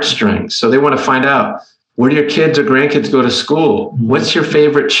at your heartstrings. So they want to find out, where do your kids or grandkids go to school? What's your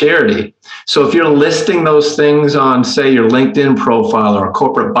favorite charity? So if you're listing those things on, say, your LinkedIn profile or a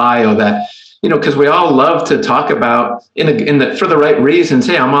corporate bio, that, because we all love to talk about for the right reasons.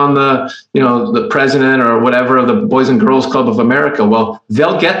 Hey, I'm on the president or whatever of the Boys and Girls Club of America. Well,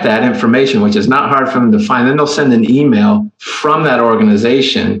 they'll get that information, which is not hard for them to find. Then they'll send an email from that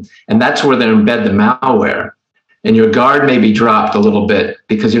organization, and that's where they embed the malware. And your guard may be dropped a little bit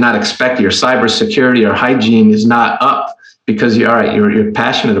because you're not expecting, your cybersecurity or hygiene is not up because you're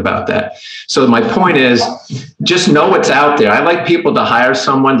passionate about that. So my point is, just know what's out there. I like people to hire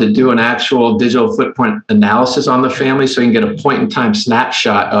someone to do an actual digital footprint analysis on the family, so you can get a point in time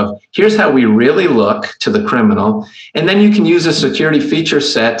snapshot of, here's how we really look to the criminal. And then you can use the security feature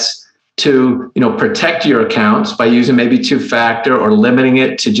sets to, protect your accounts by using maybe two-factor or limiting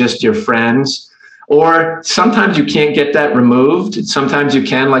it to just your friends. Or sometimes you can't get that removed. Sometimes you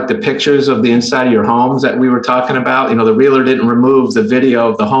can, like the pictures of the inside of your homes that we were talking about. The realtor didn't remove the video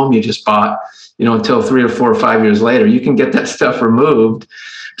of the home you just bought, until 3 or 4 or 5 years later. You can get that stuff removed.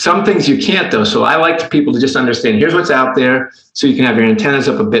 Some things you can't, though. So I like people to just understand, here's what's out there, so you can have your antennas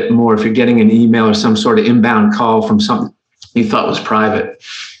up a bit more if you're getting an email or some sort of inbound call from something you thought was private.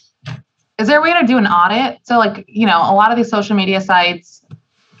 Is there a way to do an audit? So a lot of these social media sites,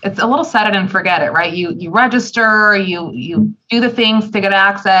 it's a little set it and forget it, right? You register, you do the things to get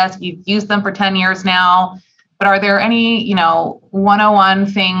access. You've used them for 10 years now. But are there any, 101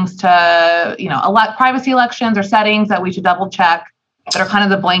 things to, privacy elections or settings that we should double check that are kind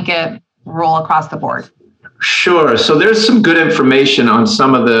of the blanket rule across the board? Sure. So there's some good information on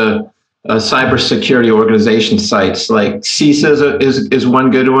some of the cybersecurity organization sites, like CISA is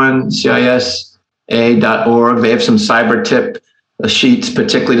one good one, CISA.org. They have some cyber tip sheets,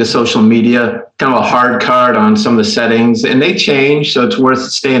 particularly to social media, kind of a hard card on some of the settings, and they change, so it's worth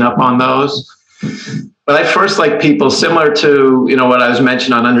staying up on those. But I first like people, similar to what I was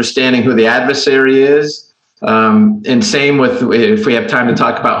mentioning on understanding who the adversary is, and same with, if we have time to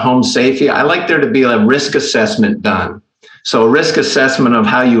talk about home safety, I like there to be a risk assessment done. So a risk assessment of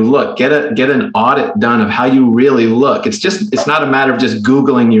how you look, get an audit done of how you really look. It's not a matter of just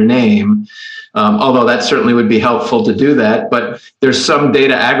Googling your name. Although that certainly would be helpful to do that. But there's some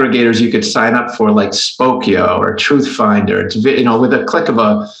data aggregators you could sign up for, like Spokio or Truthfinder. It's, with a click of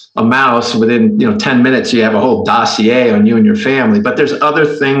a mouse, within 10 minutes, you have a whole dossier on you and your family. But there's other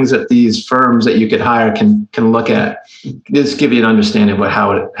things that these firms that you could hire can look at. Just give you an understanding of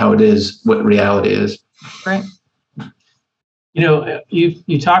how it is, what reality is. Right.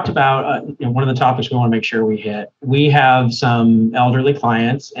 You talked about one of the topics we want to make sure we hit. We have some elderly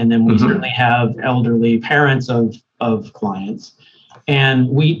clients, and then we certainly have elderly parents of clients. And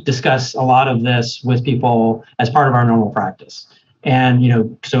we discuss a lot of this with people as part of our normal practice. And,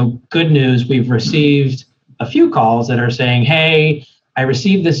 so good news, we've received a few calls that are saying, hey, I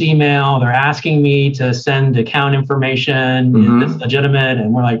received this email. They're asking me to send account information. Is this legitimate?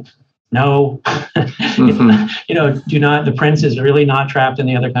 And we're like, no, do not. The prince is really not trapped in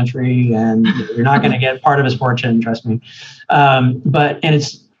the other country, and you're not going to get part of his fortune. Trust me. But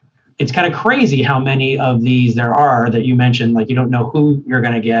it's kind of crazy how many of these there are that you mentioned. Like, you don't know who you're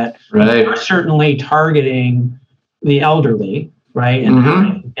going to get. Right. We're certainly targeting the elderly, right?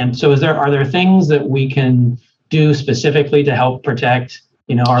 And so, are there things that we can do specifically to help protect,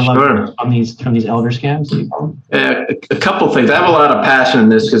 our Sure. from these elder scams? A couple things. I have a lot of passion in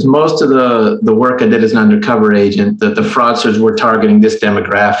this because most of the work I did as an undercover agent, that the fraudsters were targeting this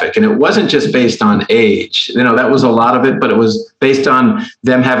demographic. And it wasn't just based on age. That was a lot of it, but it was based on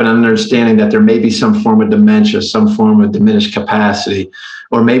them having an understanding that there may be some form of dementia, some form of diminished capacity,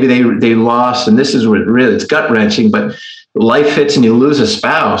 or maybe they lost, and this is what really, it's gut-wrenching, but life hits and you lose a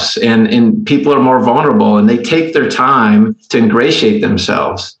spouse, and people are more vulnerable, and they take their time to ingratiate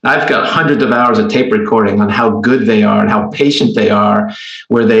themselves. I've got hundreds of hours of tape recording on how good they are and how patient they are,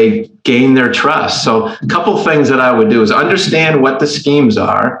 where they gain their trust. So a couple of things that I would do is understand what the schemes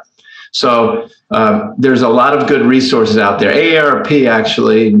are. So there's a lot of good resources out there. AARP,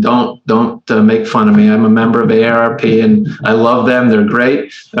 actually, don't make fun of me. I'm a member of AARP and I love them. They're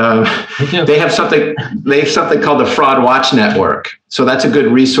great. They have something called the Fraud Watch Network. So that's a good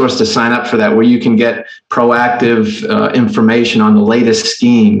resource to sign up for that, where you can get proactive information on the latest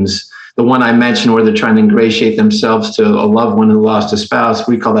schemes. The one I mentioned where they're trying to ingratiate themselves to a loved one who lost a spouse,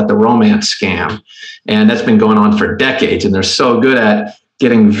 we call that the romance scam. And that's been going on for decades, and they're so good at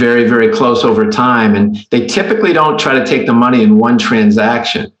getting very, very close over time. And they typically don't try to take the money in one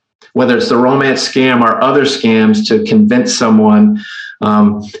transaction, whether it's the romance scam or other scams to convince someone.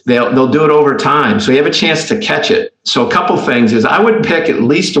 They'll do it over time. So you have a chance to catch it. So a couple things is I would pick at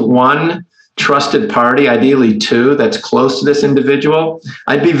least one trusted party, ideally two, that's close to this individual.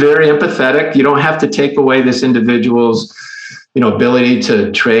 I'd be very empathetic. You don't have to take away this individual's ability to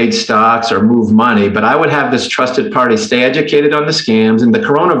trade stocks or move money, but I would have this trusted party stay educated on the scams. And the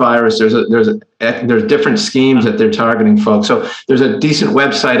coronavirus, there's different schemes that they're targeting folks. So there's a decent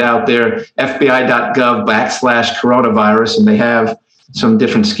website out there, FBI.gov/coronavirus, and they have some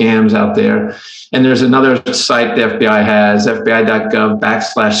different scams out there. And there's another site the FBI has,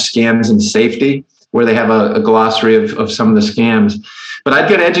 FBI.gov/scams and safety, where they have a glossary of some of the scams. But I'd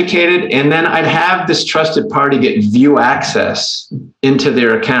get educated, and then I'd have this trusted party get view access into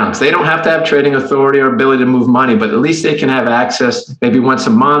their accounts. They don't have to have trading authority or ability to move money, but at least they can have access maybe once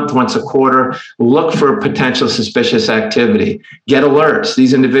a month, once a quarter, look for potential suspicious activity, get alerts.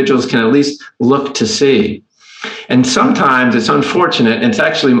 These individuals can at least look to see. And sometimes it's unfortunate, and it's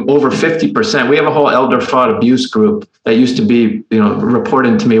actually over 50%. We have a whole elder fraud abuse group that used to be,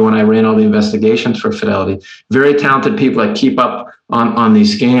 reporting to me when I ran all the investigations for Fidelity. Very talented people that keep up on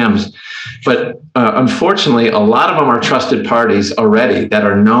these scams. But unfortunately, a lot of them are trusted parties already that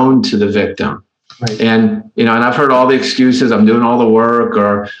are known to the victim. Right. And I've heard all the excuses. I'm doing all the work,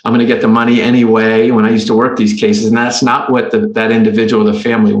 or I'm going to get the money anyway. When I used to work these cases, and that's not what that individual or the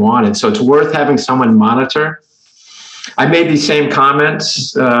family wanted. So it's worth having someone monitor. I made these same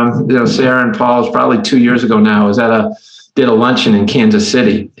comments. Sarah and Paul, was probably 2 years ago now. I was did a luncheon in Kansas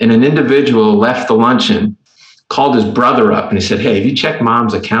City, and an individual left the luncheon, called his brother up, and he said, "Hey, have you checked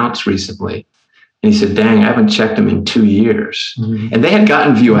Mom's accounts recently?" And he said, "Dang, I haven't checked them in 2 years." Mm-hmm. And they had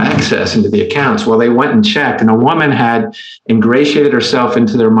gotten view access into the accounts. Well, they went and checked, and a woman had ingratiated herself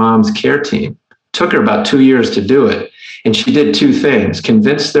into their mom's care team. Took her about 2 years to do it. And she did two things: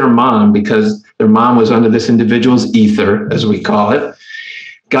 convinced their mom, because their mom was under this individual's ether, as we call it,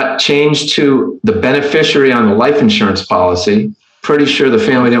 got changed to the beneficiary on the life insurance policy. Pretty sure the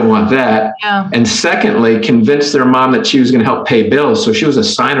family didn't want that. Yeah. And secondly, convinced their mom that she was going to help pay bills. So she was a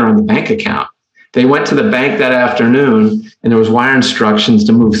signer on the bank account. They went to the bank that afternoon, and there was wire instructions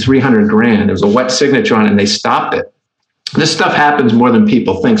to move $300,000. There was a wet signature on it, and they stopped it. This stuff happens more than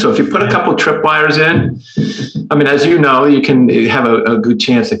people think. So if you put a couple tripwires in, as you know, you can have a good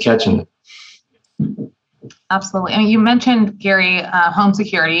chance of catching it. Absolutely. You mentioned, Gary, home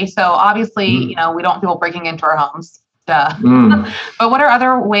security. So obviously, we don't want people breaking into our homes. Duh. But what are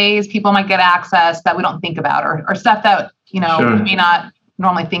other ways people might get access that we don't think about, or stuff that, sure, we may not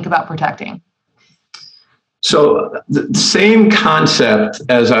normally think about protecting? So the same concept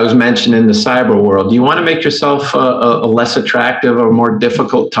as I was mentioning in the cyber world. You want to make yourself a less attractive or more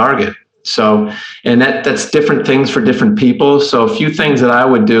difficult target. So, and that's different things for different people. So a few things that I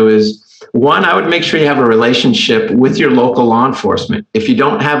would do is, one, I would make sure you have a relationship with your local law enforcement. If you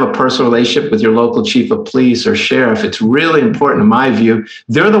don't have a personal relationship with your local chief of police or sheriff, it's really important, in my view.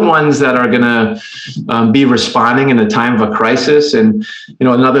 They're the ones that are going to be responding in a time of a crisis. And,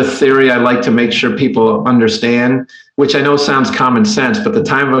 another theory I like to make sure people understand, which I know sounds common sense, but the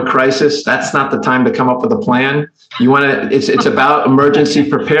time of a crisis, that's not the time to come up with a plan. You want to, it's about emergency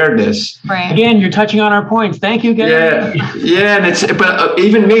preparedness. Right. Again, you're touching on our points. Thank you, Gary. Yeah. And but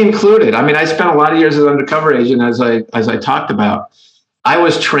even me included. I spent a lot of years as an undercover agent, as I talked about. I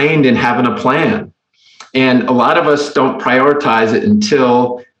was trained in having a plan, and a lot of us don't prioritize it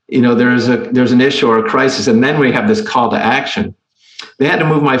until, there's an issue or a crisis. And then we have this call to action. They had to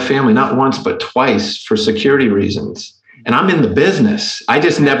move my family not once, but twice for security reasons. And I'm in the business. I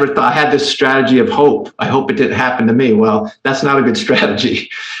just never thought I had this strategy of hope. I hope it didn't happen to me. Well, that's not a good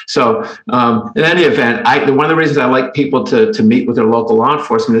strategy. So in any event, one of the reasons I like people to meet with their local law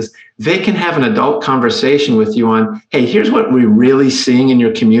enforcement is they can have an adult conversation with you on, hey, here's what we're really seeing in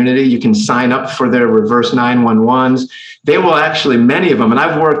your community. You can sign up for their reverse 911s. They will actually, many of them, and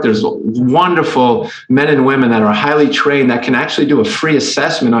I've worked, there's wonderful men and women that are highly trained that can actually do a free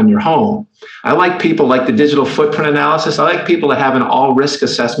assessment on your home. I like people like the digital footprint analysis. I like people that have an all risk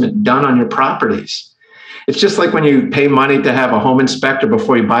assessment done on your properties. It's just like when you pay money to have a home inspector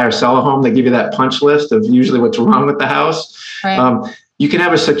before you buy or sell a home, they give you that punch list of usually what's wrong with the house. Right. You can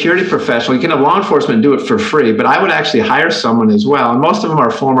have a security professional, you can have law enforcement do it for free, but I would actually hire someone as well. And most of them are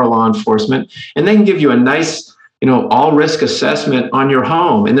former law enforcement, and they can give you a nice, all risk assessment on your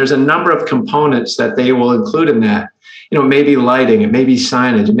home. And there's a number of components that they will include in that. It may be lighting, it may be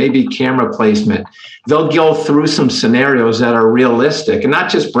signage, it may be camera placement. They'll go through some scenarios that are realistic and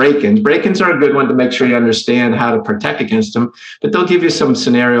not just break-ins. Break-ins are a good one to make sure you understand how to protect against them, but they'll give you some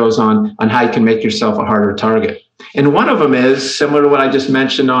scenarios on how you can make yourself a harder target. And one of them is similar to what I just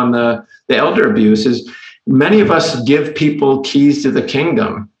mentioned on the elder abuse is many of us give people keys to the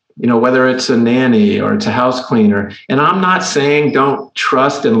kingdom, whether it's a nanny or it's a house cleaner. And I'm not saying don't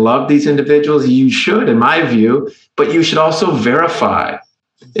trust and love these individuals. You should, in my view, but you should also verify.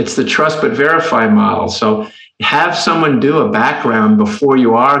 It's the trust but verify model. So have someone do a background before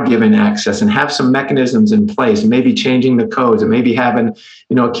you are given access and have some mechanisms in place, maybe changing the codes and maybe having,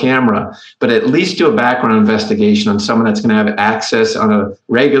 a camera, but at least do a background investigation on someone that's going to have access on a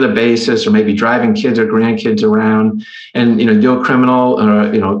regular basis or maybe driving kids or grandkids around and, do a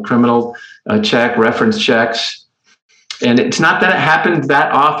criminal check, reference checks. And it's not that it happens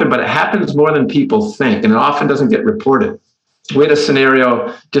that often, but it happens more than people think. And it often doesn't get reported. We had a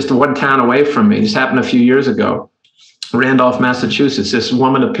scenario just one town away from me. This happened a few years ago. Randolph, Massachusetts. This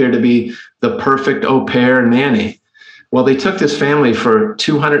woman appeared to be the perfect au pair nanny. Well, they took this family for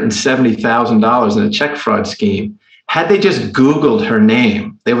 $270,000 in a check fraud scheme. Had they just Googled her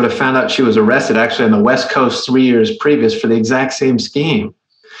name, they would have found out she was arrested actually on the West Coast 3 years previous for the exact same scheme.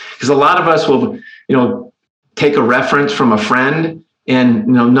 Because a lot of us will, take a reference from a friend and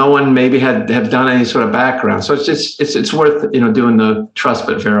no one maybe have done any sort of background. So it's worth doing the trust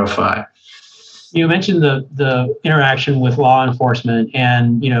but verify. You mentioned the interaction with law enforcement,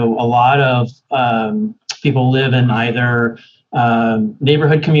 and a lot of people live in either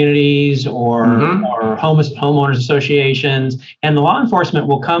neighborhood communities or homeowners associations, and the law enforcement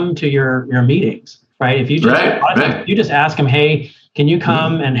will come to your meetings, right? If you just you just ask them, hey, can you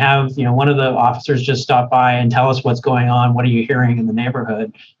come and have one of the officers just stop by and tell us what's going on? What are you hearing in the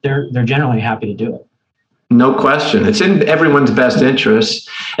neighborhood? They're generally happy to do it. No question. It's in everyone's best interest.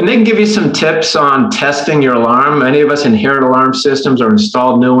 And they can give you some tips on testing your alarm. Many of us inherit alarm systems or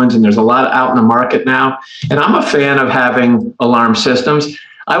installed new ones, and there's a lot out in the market now. And I'm a fan of having alarm systems.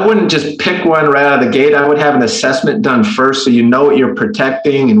 I wouldn't just pick one right out of the gate. I would have an assessment done first so you know what you're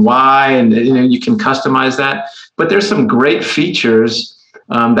protecting and why, and you can customize that. But there's some great features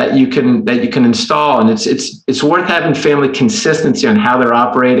that you can install, and it's worth having family consistency on how they're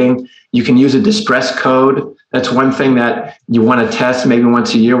operating. You can use a distress code. That's one thing that you want to test maybe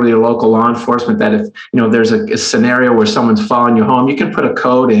once a year with your local law enforcement, that if there's a scenario where someone's following you home, you can put a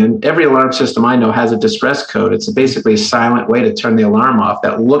code in. Every alarm system I know has a distress code. It's basically a silent way to turn the alarm off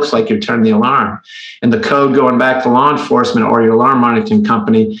that looks like you're turning the alarm. And the code going back to law enforcement or your alarm monitoring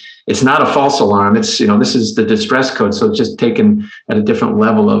company, it's not a false alarm. It's, this is the distress code. So it's just taken at a different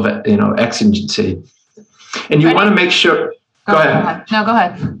level of, exigency. And you want to make sure, go ahead. No, go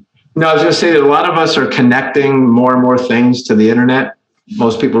ahead. No, I was going to say that a lot of us are connecting more and more things to the internet.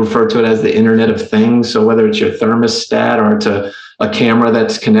 Most people refer to it as the Internet of Things. So whether it's your thermostat or to a camera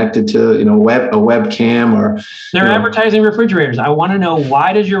that's connected to, a webcam or... They're advertising refrigerators. I want to know,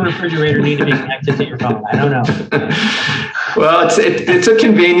 why does your refrigerator need to be connected to your phone? I don't know. Well, it's a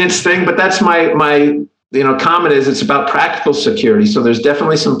convenience thing, but that's my comment is it's about practical security. So there's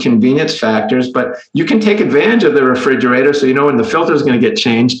definitely some convenience factors, but you can take advantage of the refrigerator. So when the filter is going to get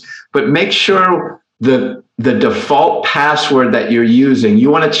changed, but make sure the default password that you're using, you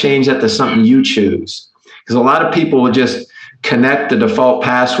want to change that to something you choose. Because a lot of people will just connect the default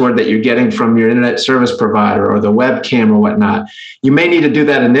password that you're getting from your internet service provider or the webcam or whatnot. You may need to do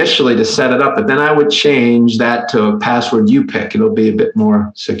that initially to set it up, but then I would change that to a password you pick. It'll be a bit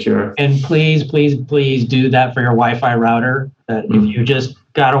more secure. And please, please, please do that for your Wi-Fi router. That if you just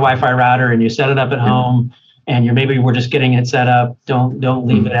got a Wi-Fi router and you set it up at home and we're just getting it set up, don't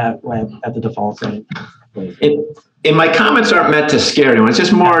leave it at the default setting. And my comments aren't meant to scare anyone. It's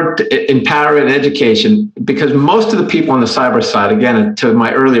just more empower and education, because most of the people on the cyber side, again, to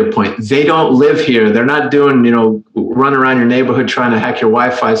my earlier point, they don't live here. They're not doing, run around your neighborhood trying to hack your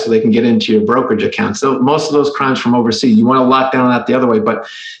Wi-Fi so they can get into your brokerage account. So most of those crimes from overseas, you want to lock down that the other way, but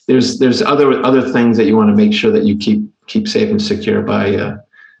there's other things that you want to make sure that you keep safe and secure by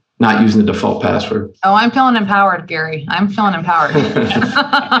not using the default password. Oh, I'm feeling empowered, Gary. I'm feeling empowered.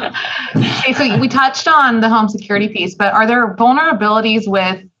 Okay, so we touched on the home security piece, but are there vulnerabilities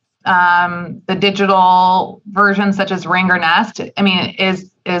with the digital versions such as Ring or Nest? I mean,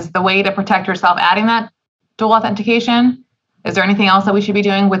 is the way to protect yourself adding that dual authentication? Is there anything else that we should be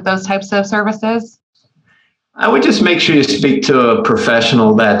doing with those types of services? I would just make sure you speak to a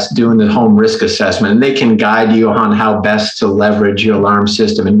professional that's doing the home risk assessment, and they can guide you on how best to leverage your alarm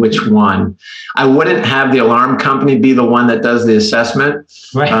system and which one. I wouldn't have the alarm company be the one that does the assessment.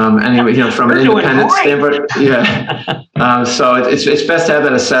 Right. Anyway, from an independent standpoint, so it's best to have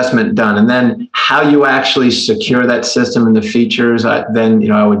that assessment done, and then how you actually secure that system and the features.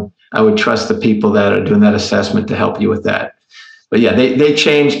 I would trust the people that are doing that assessment to help you with that. But yeah, they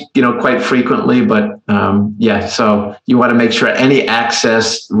change, quite frequently. But so you want to make sure any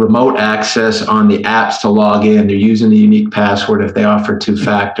remote access on the apps to log in, they're using the unique password if they offer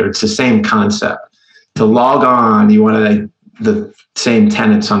two-factor. It's the same concept. To log on, you want the same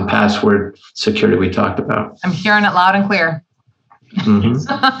tenets on password security we talked about. I'm hearing it loud and clear.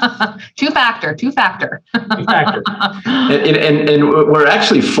 Mm-hmm. Two-factor. And we're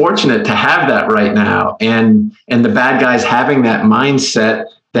actually fortunate to have that right now. And the bad guys having that mindset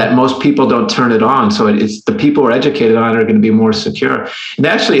that most people don't turn it on. So it's the people who are educated on it are going to be more secure. And they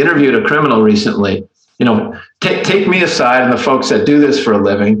actually interviewed a criminal recently. Take me aside and the folks that do this for a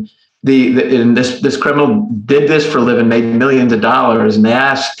living. This criminal did this for a living, made millions of dollars, and they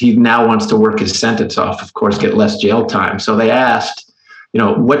asked, he now wants to work his sentence off, of course, get less jail time. So they asked,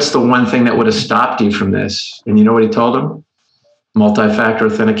 what's the one thing that would have stopped you from this? And you know what he told them? Multi-factor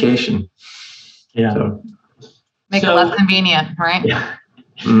authentication. Yeah. So, Make it less convenient, right? Yeah.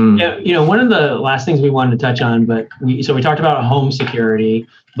 Yeah, one of the last things we wanted to touch on, we talked about home security,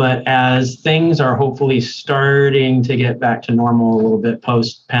 but as things are hopefully starting to get back to normal a little bit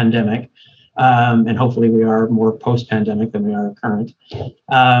post-pandemic, and hopefully we are more post-pandemic than we are current,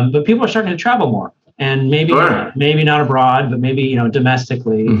 but people are starting to travel more, and maybe not abroad, but maybe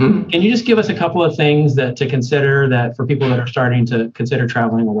domestically. Mm-hmm. Can you just give us a couple of things to consider that for people that are starting to consider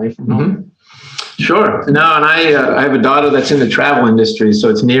traveling away from home? Sure. No, and I have a daughter that's in the travel industry, so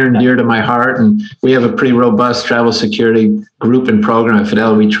it's near and dear to my heart. And we have a pretty robust travel security group and program at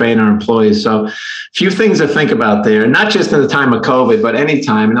Fidelity. We train our employees. So a few things to think about there, not just in the time of COVID, but any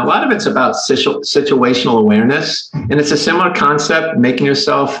time. And a lot of it's about situational awareness. And it's a similar concept, making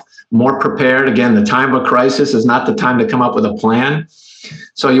yourself more prepared. Again, the time of a crisis is not the time to come up with a plan.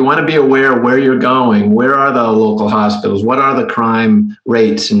 So you want to be aware of where you're going, where are the local hospitals, what are the crime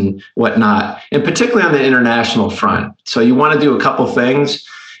rates and whatnot, and particularly on the international front. So you want to do a couple things,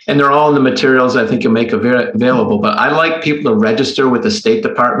 and they're all in the materials I think you'll make available. But I like people to register with the State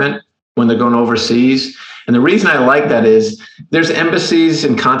Department when they're going overseas. And the reason I like that is there's embassies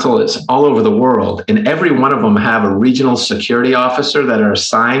and consulates all over the world, and every one of them have a regional security officer that are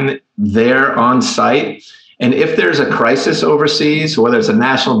assigned there on site. And if there's a crisis overseas, whether it's a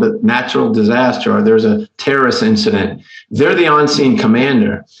natural disaster or there's a terrorist incident, they're the on-scene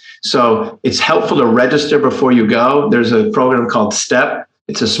commander. So it's helpful to register before you go. There's a program called STEP.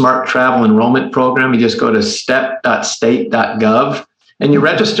 It's a smart travel enrollment program. You just go to step.state.gov and you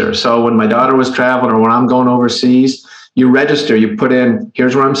register. So when my daughter was traveling or when I'm going overseas, you register, you put in,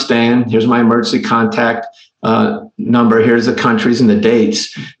 here's where I'm staying, here's my emergency contact number, here's the countries and the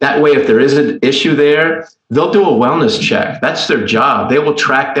dates. That way, if there is an issue there, they'll do a wellness check. That's their job. They will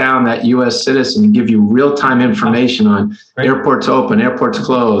track down that U.S. citizen and give you real-time information on airports open, airports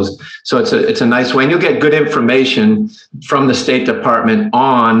closed. So it's a nice way. And you'll get good information from the State Department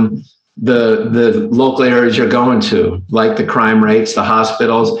on the local areas you're going to, like the crime rates, the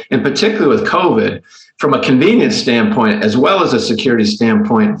hospitals, and particularly with COVID. From a convenience standpoint, as well as a security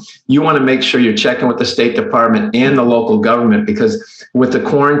standpoint, you want to make sure you're checking with the State Department and the local government, because with the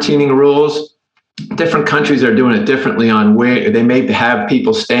quarantining rules, different countries are doing it differently on where they may have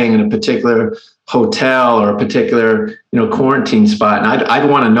people staying in a particular hotel or a particular, quarantine spot. And I'd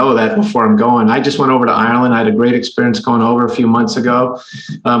want to know that before I'm going. I just went over to Ireland. I had a great experience going over a few months ago.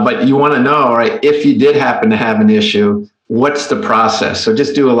 But you want to know, all right, if you did happen to have an issue, what's the process? So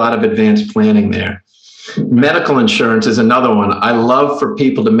just do a lot of advanced planning there. Medical insurance is another one. I love for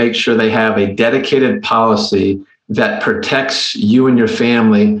people to make sure they have a dedicated policy that protects you and your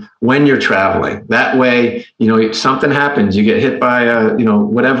family when you're traveling. That way, something happens, you get hit by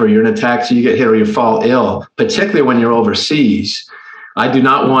whatever, you're in a taxi, you get hit or you fall ill, particularly when you're overseas. I do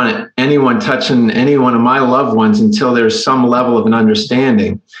not want anyone touching any one of my loved ones until there's some level of an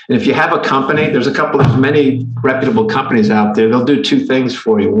understanding. And if you have a company, there's many reputable companies out there. They'll do two things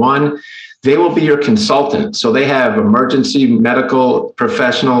for you. One, they will be your consultant. So they have emergency medical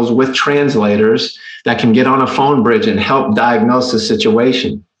professionals with translators that can get on a phone bridge and help diagnose the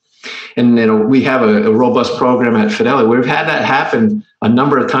situation. And we have a robust program at Fidelity. We've had that happen a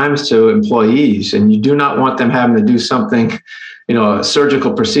number of times to employees, and you do not want them having to do something, a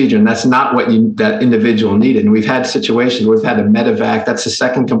surgical procedure, and that's not what that individual needed. And we've had situations where we've had a medevac. That's the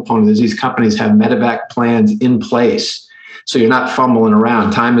second component, is these companies have medevac plans in place. So you're not fumbling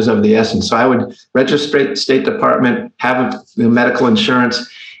around. Time is of the essence. So I would register State Department, have medical insurance,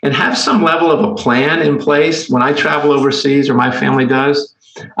 and have some level of a plan in place. When I travel overseas, or my family does,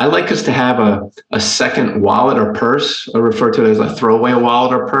 I like us to have a second wallet or purse. I refer to it as a throwaway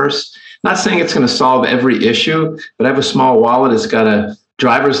wallet or purse. Not saying it's going to solve every issue, but I have a small wallet. It's got a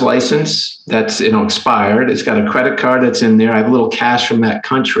driver's license that's expired. It's got a credit card that's in there. I have a little cash from that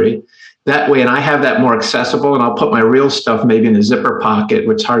country. That way, and I have that more accessible, and I'll put my real stuff maybe in a zipper pocket,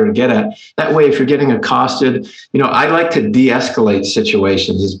 which is harder to get at. That way, if you're getting accosted, I like to de-escalate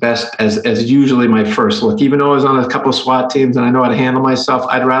situations as best as usually my first look. Even though I was on a couple of SWAT teams and I know how to handle myself,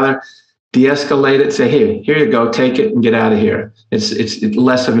 I'd rather de-escalate it, say, hey, here you go, take it and get out of here. It's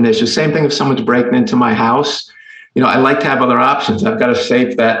less of an issue. Same thing if someone's breaking into my house. I like to have other options. I've got a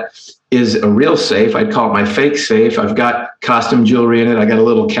safe that is a real safe. I'd call it my fake safe. I've got costume jewelry in it. I got a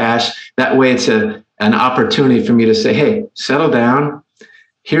little cash. That way it's an opportunity for me to say, hey, settle down.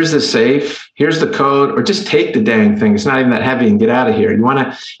 Here's the safe. Here's the code, or just take the dang thing. It's not even that heavy and get out of here. You want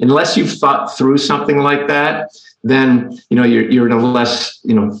to, unless you've thought through something like that, then, you're in a less,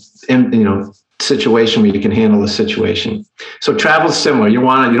 situation where you can handle the situation. So travel's similar. You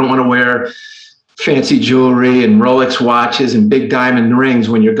don't want to wear fancy jewelry and Rolex watches and big diamond rings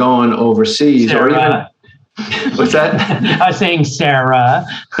when you're going overseas. Sarah. Or even, what's that? I was saying Sarah.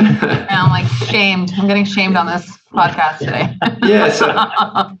 I'm shamed. I'm getting shamed on this podcast today. Yeah,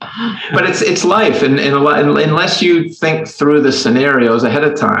 but it's life, and unless you think through the scenarios ahead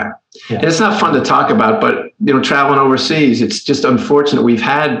of time. Yeah. And it's not fun to talk about, but traveling overseas, it's just unfortunate. We've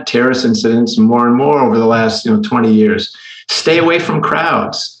had terrorist incidents more and more over the last 20 years. Stay away from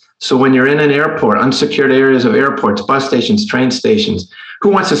crowds. So when you're in an airport, unsecured areas of airports, bus stations, train stations, who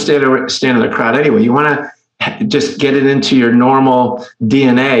wants to stand in the crowd anyway? You want to just get it into your normal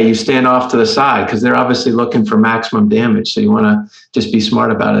DNA. You stand off to the side because they're obviously looking for maximum damage. So you want to just be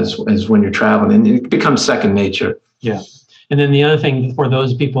smart about it as when you're traveling, and it becomes second nature. Yeah. And then the other thing for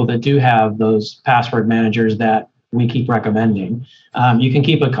those people that do have those password managers that we keep recommending, you can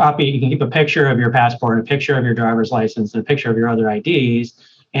keep a copy, you can keep a picture of your passport, a picture of your driver's license, and a picture of your other IDs,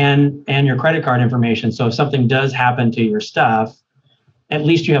 and your credit card information. So if something does happen to your stuff, at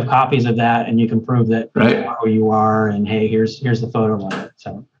least you have copies of that, and you can prove that you are who you are, and hey, here's the photo of it.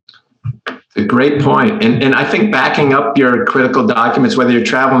 So it's a great point. And I think backing up your critical documents, whether you're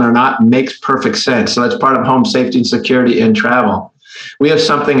traveling or not, makes perfect sense. So that's part of home safety and security in travel. We have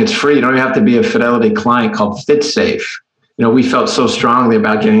something that's free. You don't even have to be a Fidelity client, called FitSafe. We felt so strongly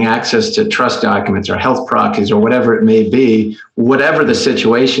about getting access to trust documents or health proxies or whatever it may be, whatever the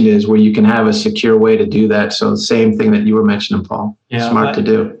situation is, where you can have a secure way to do that. So the same thing that you were mentioning, Paul. Yeah, smart to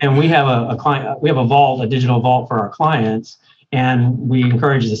do. And we have a client, we have a vault, a digital vault for our clients, and we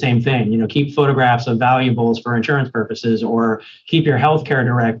encourage the same thing. Keep photographs of valuables for insurance purposes, or keep your healthcare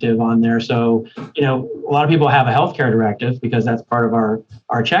directive on there. So, a lot of people have a healthcare directive because that's part of our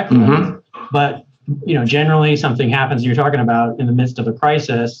checklist, mm-hmm. But generally something happens, you're talking about in the midst of a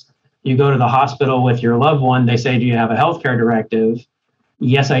crisis, you go to the hospital with your loved one, they say, do you have a healthcare directive?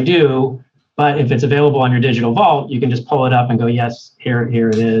 Yes, I do. But if it's available on your digital vault, you can just pull it up and go, yes, here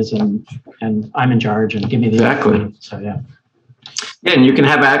it is. And I'm in charge, and give me the exactly. So, yeah. Yeah, and you can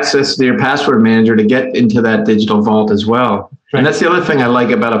have access to your password manager to get into that digital vault as well. Right. And that's the other thing I like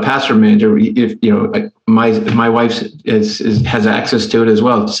about a password manager. If my wife has access to it as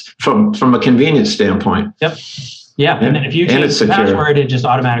well, from a convenience standpoint. Yep. Yeah, and then if you change the password, it just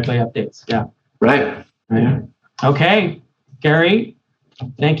automatically updates. Yeah. Right. Yeah. Okay, Gary,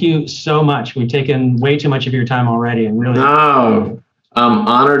 thank you so much. We've taken way too much of your time already, and really. No, I'm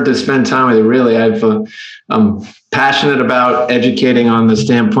honored to spend time with you. Really, I'm passionate about educating on the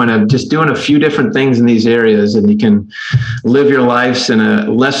standpoint of just doing a few different things in these areas, and you can live your lives in a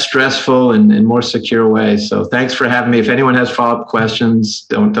less stressful and more secure way. So thanks for having me. If anyone has follow-up questions,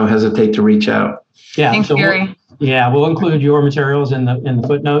 don't hesitate to reach out. Yeah. Thanks, Gary. Yeah, we'll include your materials in the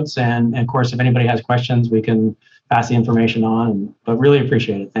footnotes, and of course, if anybody has questions, we can pass the information on. But really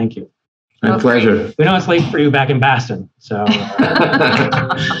appreciate it. Thank you. My pleasure. We know it's late for you back in Boston, so.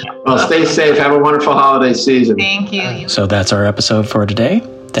 Well, stay safe. Have a wonderful holiday season. Thank you. So that's our episode for today.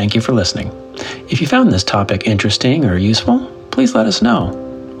 Thank you for listening. If you found this topic interesting or useful, please let us know.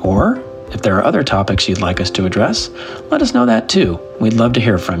 Or if there are other topics you'd like us to address, let us know that too. We'd love to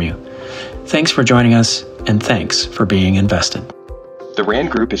hear from you. Thanks for joining us, and thanks for being invested. The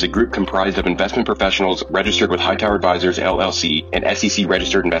RAND Group is a group comprised of investment professionals registered with Hightower Advisors, LLC, an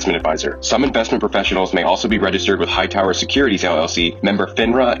SEC-registered investment advisor. Some investment professionals may also be registered with Hightower Securities, LLC, member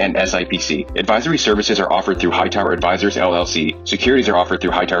FINRA and SIPC. Advisory services are offered through Hightower Advisors, LLC. Securities are offered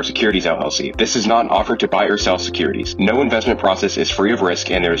through Hightower Securities, LLC. This is not an offer to buy or sell securities. No investment process is free of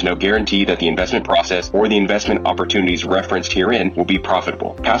risk, and there is no guarantee that the investment process or the investment opportunities referenced herein will be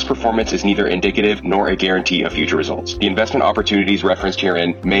profitable. Past performance is neither indicative nor a guarantee of future results. The investment opportunities referenced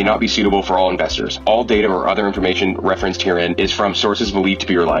herein may not be suitable for all investors. All data or other information referenced herein is from sources believed to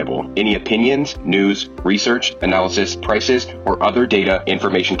be reliable. Any opinions, news, research, analysis, prices, or other data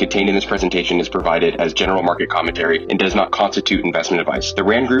information contained in this presentation is provided as general market commentary and does not constitute investment advice. The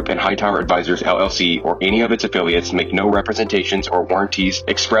RAND Group and Hightower Advisors, LLC, or any of its affiliates make no representations or warranties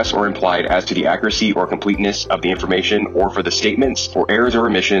express or implied as to the accuracy or completeness of the information or for the statements or errors or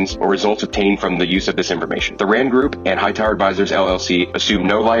omissions or results obtained from the use of this information. The RAND Group and Hightower Advisors, LLC assume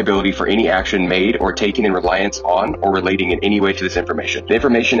no liability for any action made or taken in reliance on or relating in any way to this information. The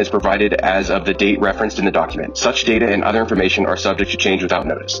information is provided as of the date referenced in the document. Such data and other information are subject to change without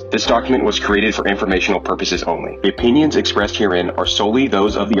notice. This document was created for informational purposes only. The opinions expressed herein are solely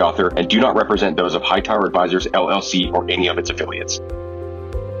those of the author and do not represent those of Hightower Advisors, LLC, or any of its affiliates.